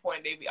at some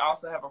point they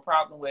also have a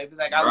problem with. It's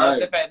like I love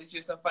the fact that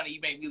you're so funny,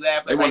 you make me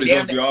laugh. They want to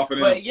just be off of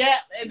them. But yeah,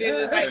 and then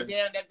it's like,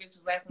 damn, that bitch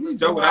is laughing. You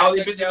joking all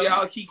these bitches be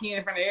all kiki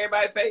in front of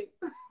everybody's face.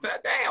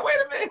 Damn, wait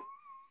a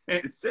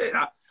minute. Shit,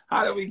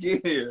 how did we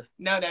get here?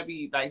 No, that'd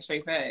be like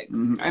straight facts.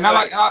 Mm-hmm. And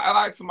I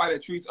like somebody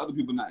that treats other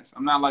people nice.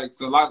 I'm not like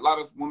a lot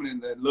of women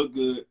that look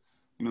good.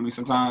 You know what I mean?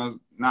 Sometimes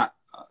not.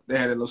 They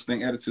had a little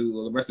stink attitude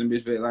or the rest of the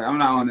bitch face. Like I'm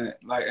not on that.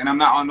 Like, and I'm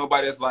not on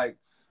nobody that's like,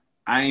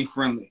 I ain't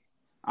friendly.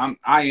 I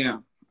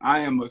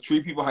am a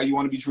treat people how you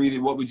want to be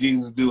treated. What would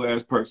Jesus do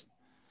as a person?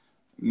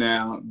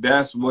 Now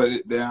that's what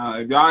it. Now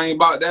if y'all ain't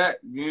about that,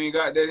 you ain't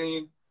got that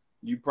in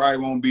you probably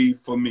won't be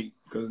for me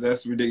because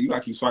that's ridiculous. You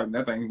gotta keep swiping.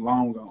 That thing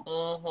long gone.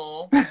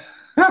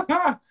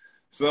 Mm-hmm.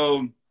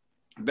 So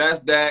that's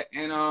that,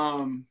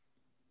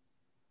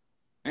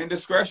 and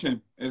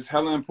discretion is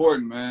hella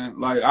important, man.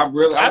 Like I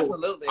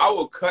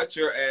will cut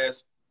your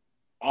ass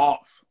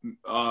off.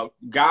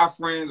 Guy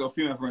friends or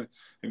female friends.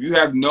 If you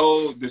have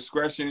no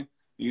discretion,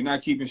 you're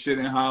not keeping shit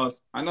in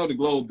house. I know the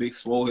globe big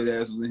swole head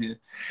ass was in here.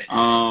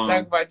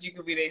 Talk about you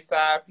could be their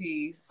side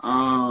piece. If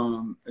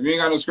you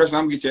ain't got no discretion,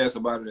 I'm gonna get your ass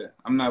up out of that.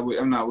 I'm not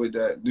with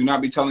that. Do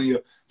not be telling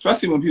you,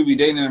 especially when people be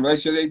dating in a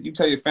relationship, you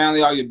tell your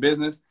family all your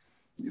business.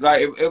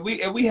 Like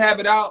if we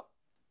have it out,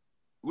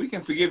 we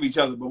can forgive each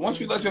other. But once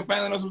you let your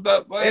family know some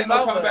stuff, boy, ain't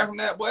no coming back from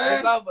that, boy.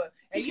 It's over.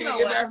 And you can't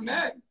get back from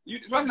that.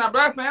 Especially not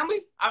black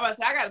families. I'm about to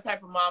say, I got a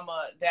type of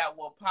mama that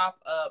will pop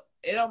up.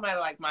 It don't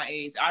matter like my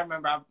age. I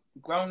remember I'm a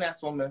grown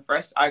ass woman,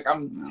 fresh. Like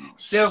I'm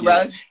still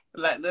rushing.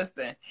 Like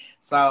listen.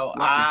 So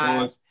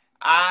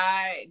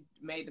I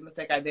made the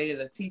mistake. I dated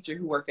a teacher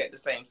who worked at the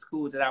same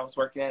school that I was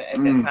working at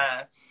that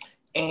time.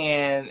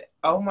 And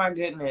oh my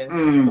goodness,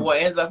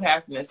 what ends up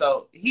happening?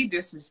 So he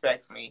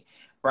disrespects me.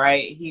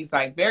 Right, he's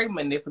like very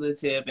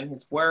manipulative in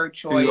his word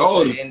choice,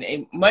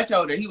 and much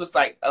older. He was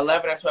like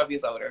 11 or 12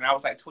 years older, and I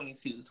was like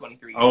 22,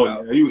 23. Oh,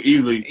 so. Yeah, you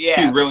easily,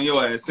 he reeling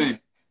your ass in.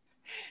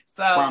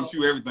 So promise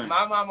you everything.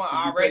 My mama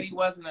already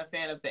wasn't a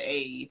fan of the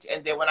age,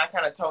 and then when I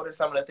kind of told her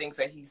some of the things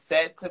that he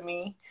said to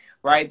me,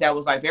 right, that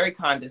was like very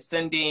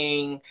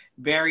condescending,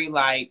 very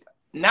like.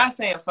 Not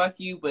saying fuck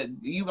you, but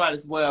you might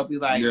as well be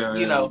like,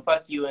 you know,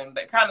 fuck you. And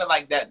kind of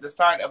like that, the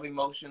start of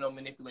emotional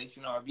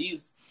manipulation or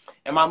abuse.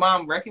 And my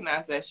mom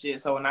recognized that shit.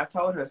 So when I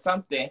told her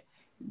something,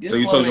 so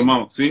you told your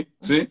mom, see?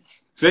 This is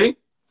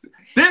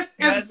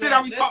the shit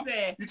I be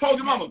talking. You told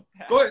your mama.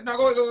 Go ahead. No,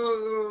 go ahead.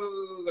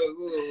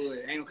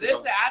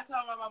 Listen, I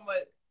told my mama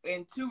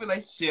in 2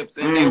 relationships,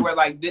 and they were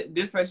like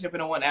this relationship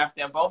and the one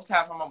after. And both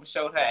times my mama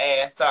showed her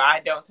ass. So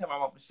I don't tell my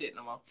mama shit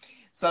no more.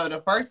 So the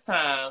first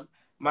time,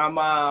 my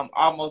mom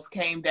almost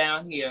came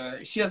down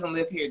here. She doesn't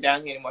live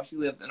down here anymore. She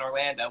lives in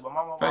Orlando. But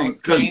my mom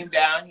almost came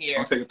down here.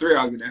 I'll take a 3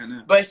 hours to get down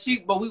there.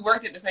 But we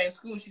worked at the same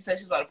school. She said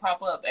she was about to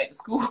pop up at the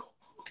school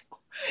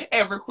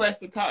and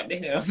request to talk to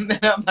him. And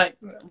I'm like,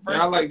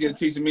 I like to get a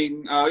teacher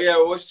meeting.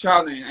 What's your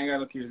child name? I ain't got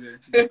no kids here.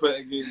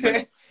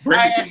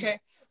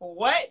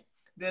 What?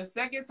 The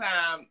second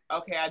time,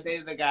 okay, I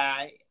dated a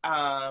guy,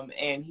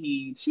 and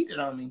he cheated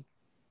on me.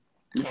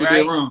 What you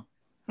did wrong?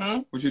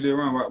 What you did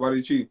wrong? Why did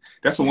you cheat?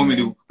 That's what women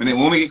do. When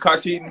women get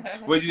caught cheating,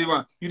 what did you do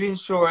wrong? You didn't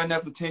show her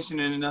enough attention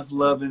and enough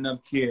love and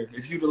enough care.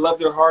 If you'd have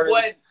loved her harder.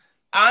 What?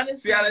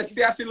 Honestly.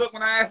 See how she looked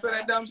when I asked her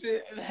that dumb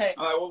shit? I'm like,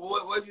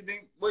 what did you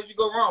think? What did you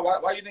go wrong?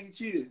 Why you think you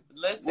cheated?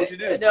 Listen, what you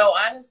do? No,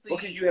 honestly.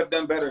 What could you have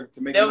done better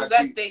to make there him was not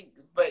that cheat? thing,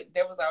 but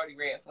there was already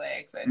red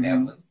flags. And that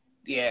was,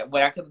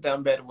 what I could have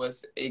done better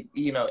was,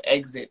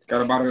 exit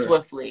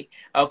swiftly.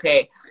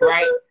 Okay,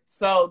 right?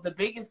 So the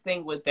biggest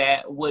thing with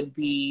that would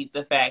be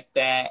the fact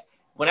that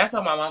when I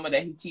told my mama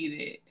that he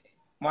cheated,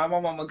 my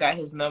mama got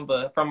his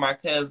number from my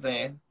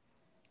cousin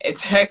and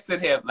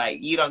texted him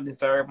like, "You don't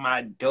deserve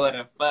my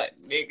daughter, fuck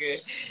nigga.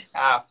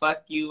 I'll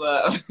fuck you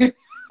up."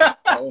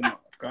 Oh my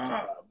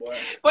God, boy.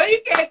 Well, you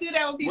can't do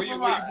that with people.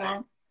 Where you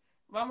from?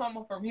 My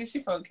mama from here.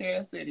 She from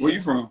Kansas City. Where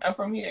you from? I'm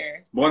from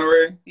here. Born and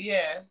raised?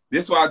 Yeah.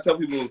 This is why I tell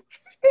people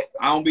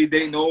I don't be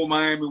dating no old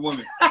Miami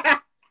women.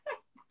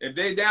 If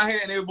they down here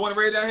and they were born and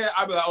raised down here,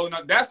 I'd be like, oh,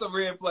 no, that's a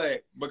red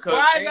flag.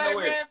 Because ain't no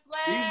way.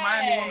 These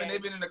Miami women,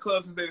 they've been in the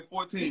club since they were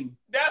 14.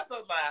 That's a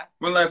lie.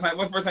 When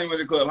the first time you went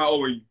to the club? How old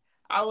were you?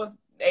 I was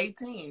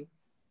 18.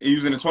 And you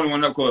was in the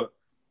 21 up club?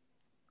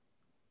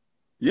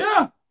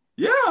 Yeah.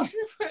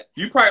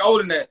 You probably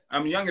older than that.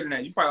 I'm younger than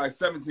that. You probably like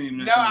 17.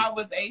 No, I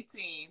was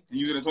 18. And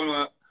you was in the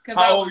 21 up?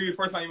 How old were you the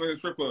first time you went to the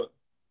strip club?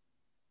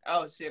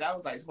 Oh shit, I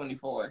was like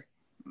 24.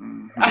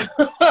 Mm-hmm.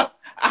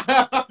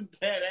 I'm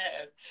dead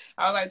ass.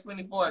 I was like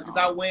 24 because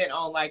I went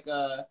on like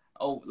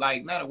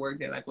like not a work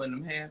day, like one of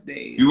them half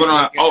days. You went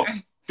on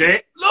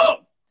that?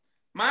 Look,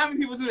 Miami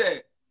people do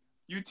that.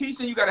 You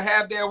teaching, you got a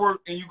half day at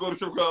work, and you go to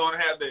strip club on a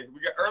half day. We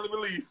got early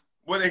release.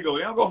 Where they go?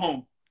 They don't go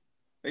home.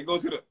 They go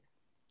to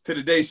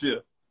the day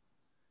shift.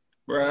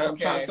 Bro, I'm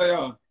trying to tell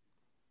y'all,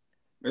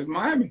 it's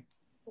Miami.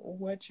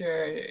 What's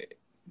your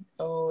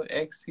old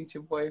ex-teacher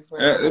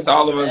boyfriend? Yeah, it's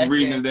all of us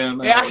reading this damn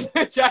thing.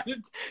 Yeah, trying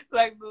to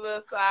like the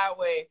little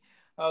sideway.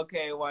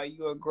 Okay, while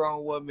you a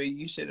grown woman,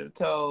 you should have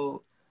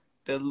told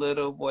the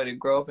little boy to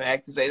grow up and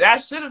act his age. I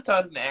should have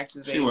told him to act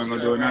his age. She wasn't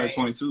gonna do it. Not at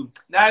 22.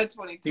 Not at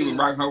 22. He was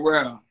rocking her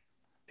world.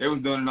 They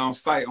was doing it on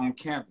site on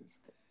campus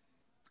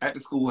at the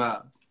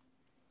schoolhouse.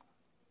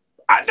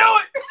 I knew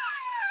it.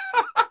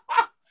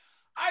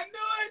 I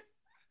knew it.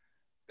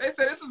 They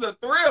said this is a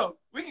thrill.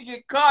 We can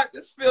get caught.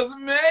 This feels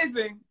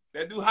amazing.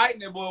 That do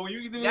heighten it, boy. When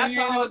you do, that's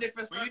a whole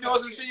different stuff. When you doing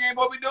some shit you ain't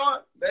supposed to be doing,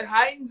 that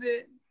heightens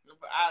it.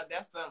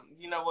 That's something.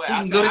 You know what? We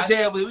can go to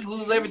jail, but we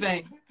lose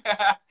everything.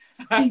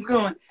 Keep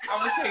going. I'm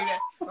gonna tell you that.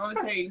 I'm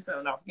gonna tell you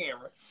something off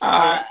camera. All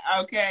right.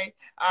 Okay.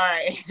 All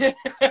right.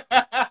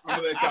 I'm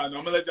gonna let y'all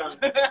know.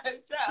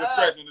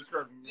 Discretion.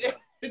 Yeah.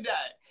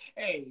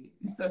 Hey,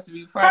 you're supposed to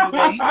be part of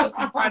that. You're supposed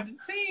to be part of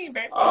the team,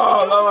 baby.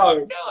 Oh,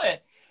 Lord. What you doing?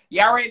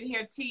 Y'all ready to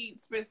hear T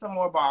spit some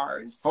more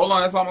bars? Hold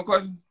on, that's all my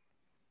questions.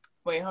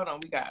 Wait, hold on.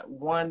 We got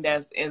one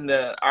that's in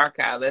the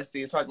archive. Let's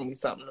see. It's talking to me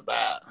something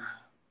about.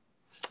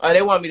 Oh,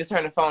 they want me to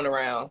turn the phone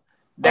around.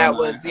 That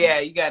was, yeah,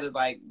 you got to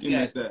like. You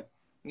missed that.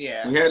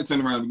 Yeah. We had to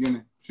turn around at the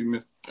beginning. She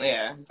missed it.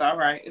 Yeah, it's all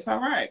right. It's all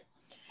right.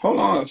 Hold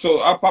on. So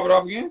I'll pop it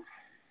off again?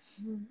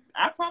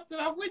 I popped it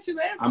off with you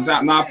last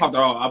time. No, I popped it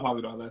off. I popped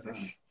it off last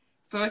time.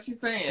 So what you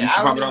saying? You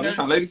should pop it off this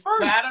time. Ladies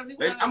first.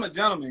 I'm a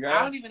gentleman, guys.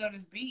 I don't even know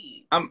this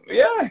beat.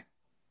 Yeah.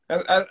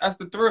 That's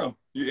the thrill.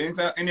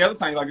 Any other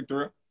time you like a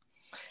thrill?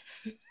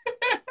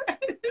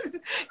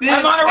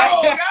 I'm on the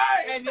road, guys.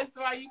 And this is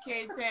why you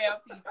can't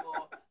tell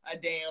people a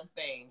damn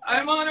thing.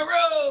 I'm on the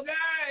road,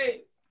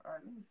 guys. All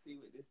right, let me see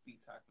what this beat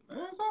talking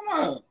about. What's talking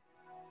about?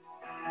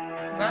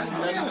 Because I didn't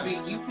know this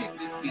beat. You picked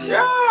this beat.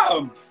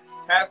 Yeah.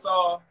 Hats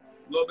off,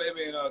 Lil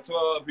Baby and 12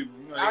 other people.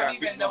 You know, I don't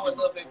even know what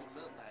Lil Baby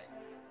look like.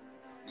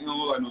 You don't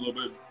look like no Lil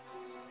Baby.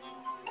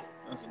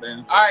 That's a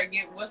damn. All right,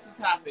 what's the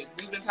topic?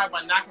 We've been talking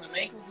about knocking the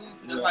ankles loose.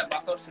 We've been talking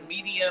about social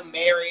media,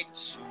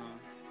 marriage.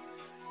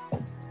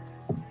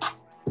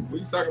 We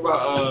can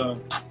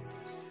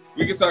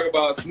talk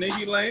about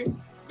sneaky links.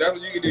 That's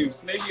what you can do.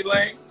 Sneaky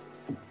links.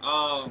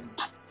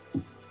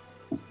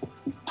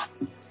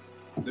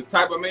 The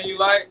type of men you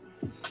like,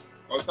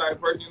 or the type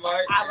of person you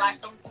like. I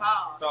like them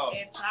tall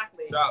and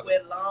chocolate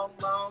with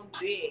long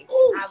dick.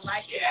 Ooh, I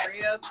like it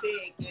real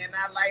thick, and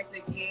I like to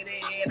get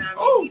it in.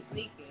 We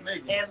sneaking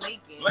and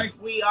linking.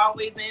 We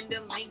always in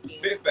the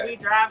linking. We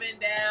driving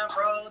down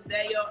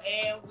Rodeo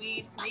and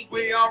we sneaking.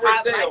 We on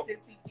I Rodeo. like to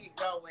keep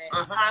going.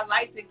 I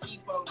like to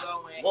keep on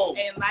going.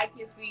 And like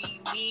you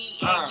see me,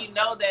 and you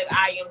know that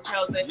I am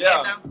chosen,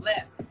 and I'm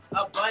blessed.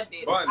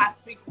 Abundant. I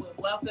speak with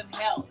wealth and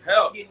health.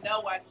 You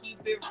know I keep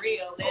it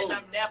real, and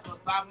I'm never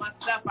by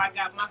myself. I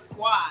got my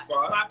squad,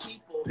 my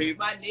people,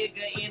 my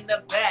nigga in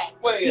the back.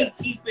 We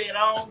keep it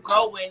on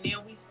going,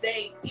 and we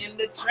stay in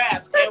the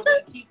traps, and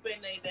we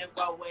keeping it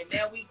going,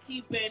 and we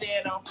keeping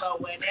it on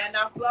flowing, and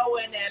I'm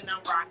flowing, and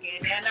I'm rocking,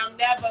 and I'm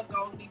never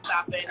gonna be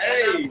stopping.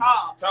 And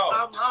I'm tall,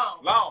 I'm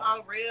long,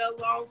 I'm real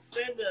long,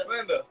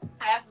 slender.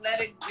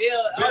 Athletic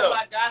build. Oh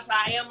my gosh,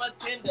 I am a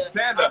tender.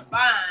 I'm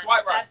fine.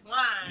 Swipe right. That's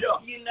mine.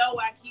 You know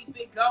I keep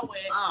it going.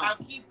 I'm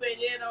keeping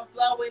it on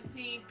flowing.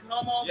 T.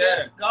 Come on,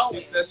 let's go.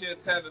 She said she a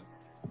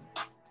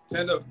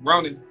tender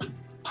brownie.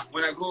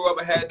 When I grew up,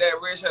 I had that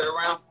red shirt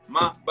around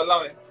my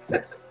baloney.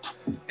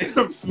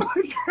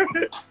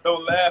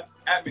 Don't laugh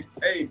at me.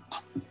 Hey,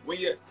 when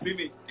you see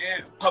me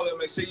in public,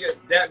 make sure you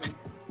dap me.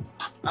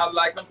 I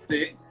like them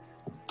thick.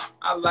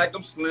 I like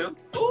them slim.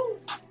 Ooh.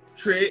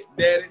 Trick,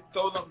 daddy,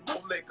 told them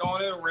don't lick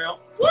on it around.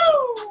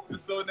 Woo!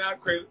 It's so down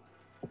crazy.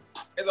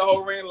 It's a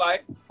whole ring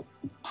light.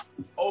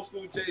 Old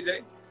school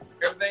JJ.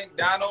 Everything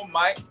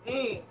dynamite.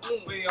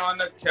 We on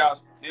the couch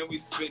and we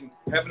spitting,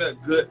 having a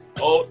good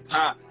old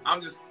time.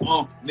 I'm just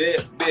on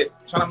this bit,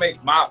 trying to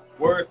make my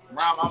words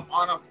rhyme. I'm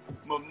on a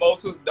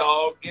mimosas,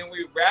 dog, and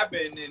we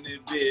rapping in this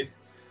bit.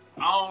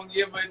 I don't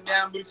give a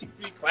damn, but you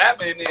see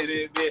clapping in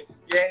this bit.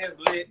 Yeah, it's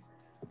lit.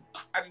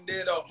 I done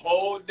did a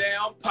whole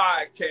damn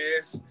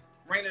podcast.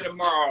 Raining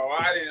tomorrow.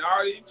 I didn't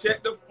already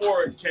check the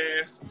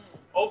forecast.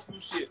 Old school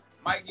shit.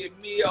 Might give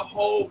me a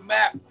whole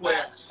map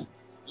quest.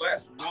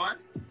 That's one.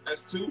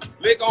 That's two.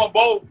 Lick on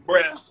both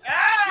breaths. Get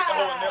the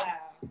whole nipple.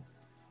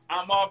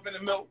 I'm off in the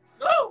middle.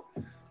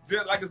 Woo!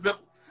 Just like a zipper.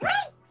 Woo!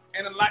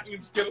 And a lot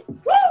of Skittles.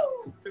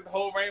 Woo! Took the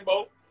whole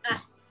rainbow.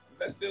 Is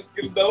that still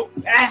Skittles though?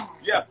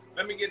 Yeah.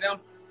 Let me get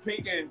them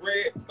pink and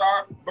red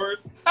star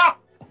bursts.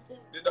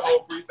 Did the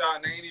whole freestyle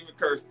and they ain't even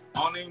cursed. I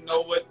don't even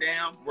know what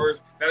damn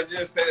verse that I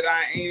just said.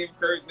 I ain't even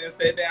cursed. Then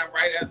said damn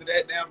right after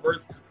that damn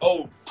verse.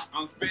 Oh,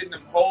 I'm spitting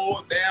them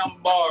whole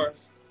damn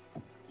bars.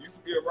 You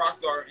used to be a rock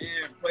star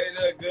and played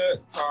a good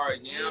guitar.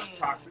 Yeah, I'm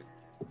toxic.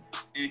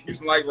 And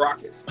Houston like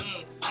Rockets.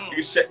 You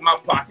can check my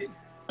pocket.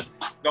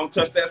 Don't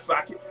touch that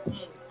socket.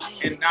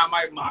 And now I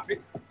might mop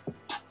it.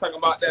 Talking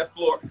about that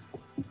floor.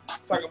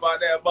 Talking about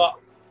that ball.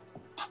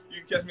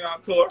 You can catch me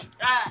on tour.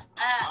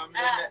 I'm in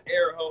the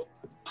air hole.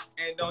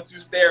 And don't you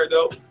stare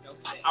though.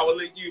 I will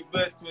leave you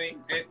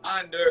between and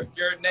under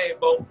your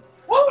navel.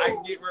 I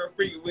can get real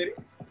freaky with it.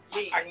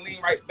 I can lean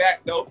right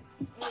back though.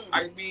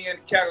 I can be in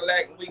the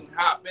Cadillac and we can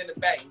hop in the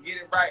back and get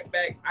it right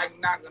back. I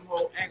can knock them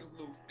whole ankles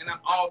loose and I'm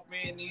off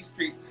in these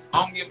streets.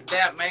 I don't give a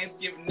damn, man. It's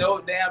giving no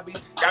damn beat.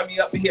 Got me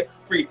up in here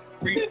free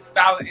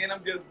styling and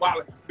I'm just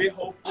wildin'. Big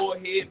whole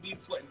forehead be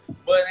sweating,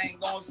 but I ain't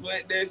gonna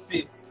sweat that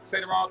shit.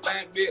 Say the wrong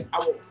thing, bitch. I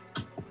will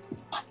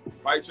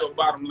bite your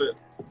bottom lip.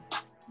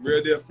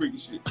 Real deal freaky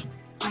shit.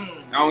 I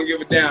don't give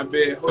a damn,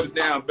 bitch. Hold it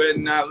down. Better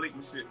than not leak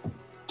my shit.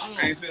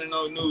 I ain't sending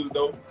no news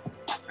though.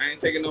 I ain't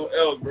taking no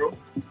L's, bro.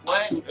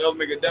 What? 2 L's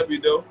make a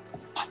W though.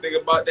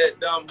 Think about that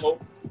dumb hoe.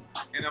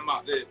 And I'm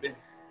out there.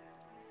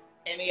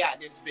 And he out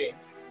this bit.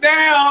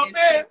 Damn,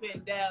 man.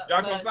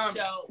 Y'all come sign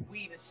me.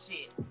 We the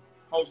shit.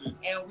 Hosting.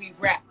 And we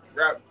rap.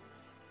 Rap.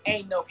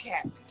 Ain't no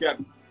capping.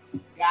 Capping.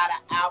 Got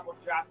an album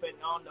dropping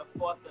on the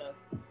 4th of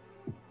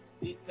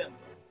December.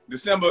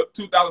 December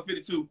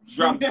 2052.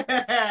 Dropping.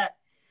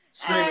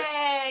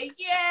 Hey,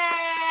 yay!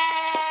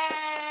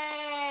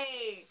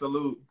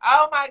 Salute.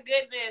 Oh my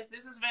goodness,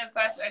 this has been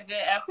such a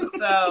good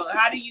episode.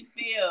 How do you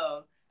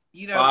feel?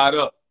 You know, fired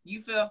up.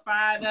 You feel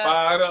fired up?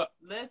 Fired up.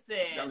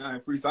 Listen. I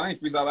ain't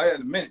freestyle like that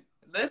in a minute.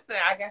 Listen,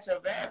 I got your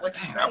back. What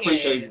you saying? I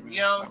appreciate you.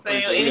 You know what I'm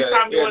saying?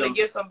 Anytime you want to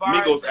get some bars,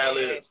 Migos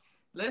ad-libs.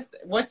 Listen,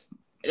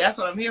 that's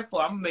what I'm here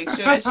for. I'm gonna make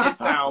sure that shit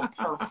sound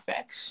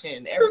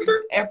perfection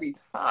every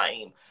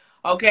time.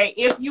 Okay,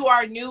 if you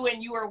are new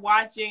and you are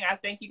watching, I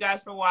thank you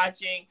guys for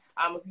watching.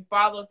 If you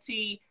follow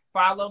T,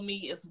 follow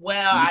me as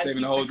well. I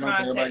saving the whole joint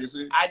so everybody can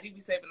see? I do be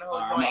saving the whole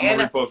joint.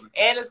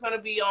 And it's going to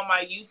be on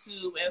my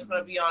YouTube, and it's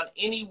going to be on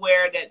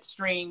anywhere that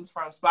streams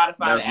from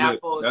Spotify to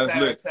Apple,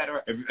 et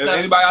cetera. If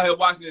anybody out here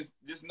watching this,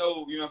 just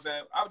know, you know what I'm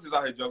saying? I was just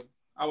out here joking.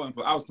 I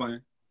was playing.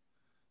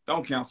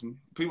 Don't cancel me.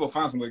 People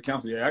find some way to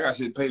cancel me. Yeah, I got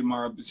shit paid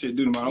tomorrow, shit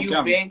due tomorrow.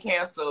 You've been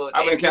canceled.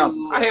 I've been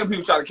canceled. I hear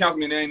people try to cancel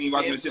me and they ain't even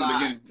watching the shit in the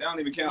beginning. They don't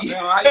even cancel.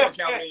 How you gonna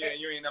cancel me and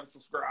you ain't never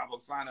subscribed or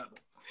sign up?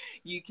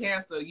 You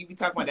cancel. You be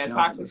talking about that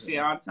toxic shit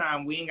all the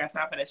time. We ain't got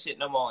time for that shit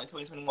no more in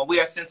 2021. We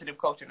are sensitive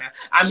culture now.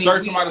 I mean,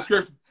 search my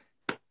description.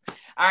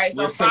 All right,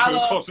 so okay,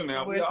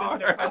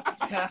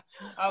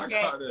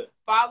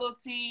 follow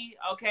T.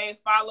 Okay,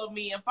 follow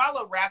me and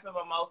follow Rapping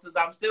Mimosas.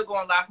 I'm still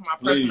going live from my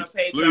personal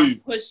page. I'm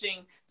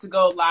pushing to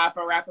go live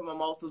for Rapping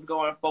Mimosas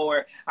going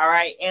forward. All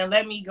right, and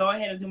let me go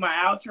ahead and do my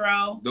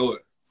outro. Do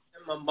it.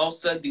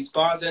 Mimosa, these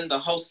bars in the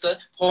holster,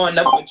 pouring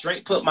up a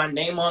drink, put my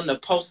name on the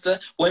poster.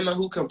 Women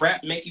who can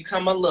rap make you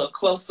come a little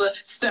closer.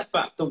 Step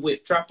out the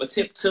whip, drop a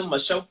tip to my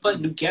chauffeur.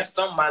 New guest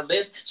on my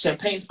list,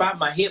 champagne's by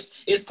my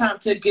hips. It's time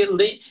to get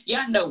lit.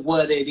 Y'all know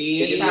what it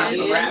is. It's time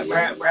to rap,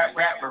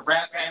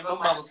 and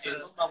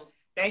mimosas.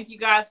 Thank you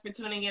guys for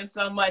tuning in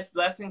so much.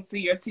 Blessings to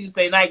your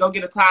Tuesday night. Go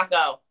get a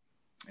taco.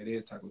 It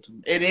is Taco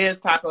Tuesday. It is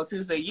Taco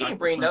Tuesday. You can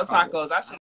bring no tacos. I should.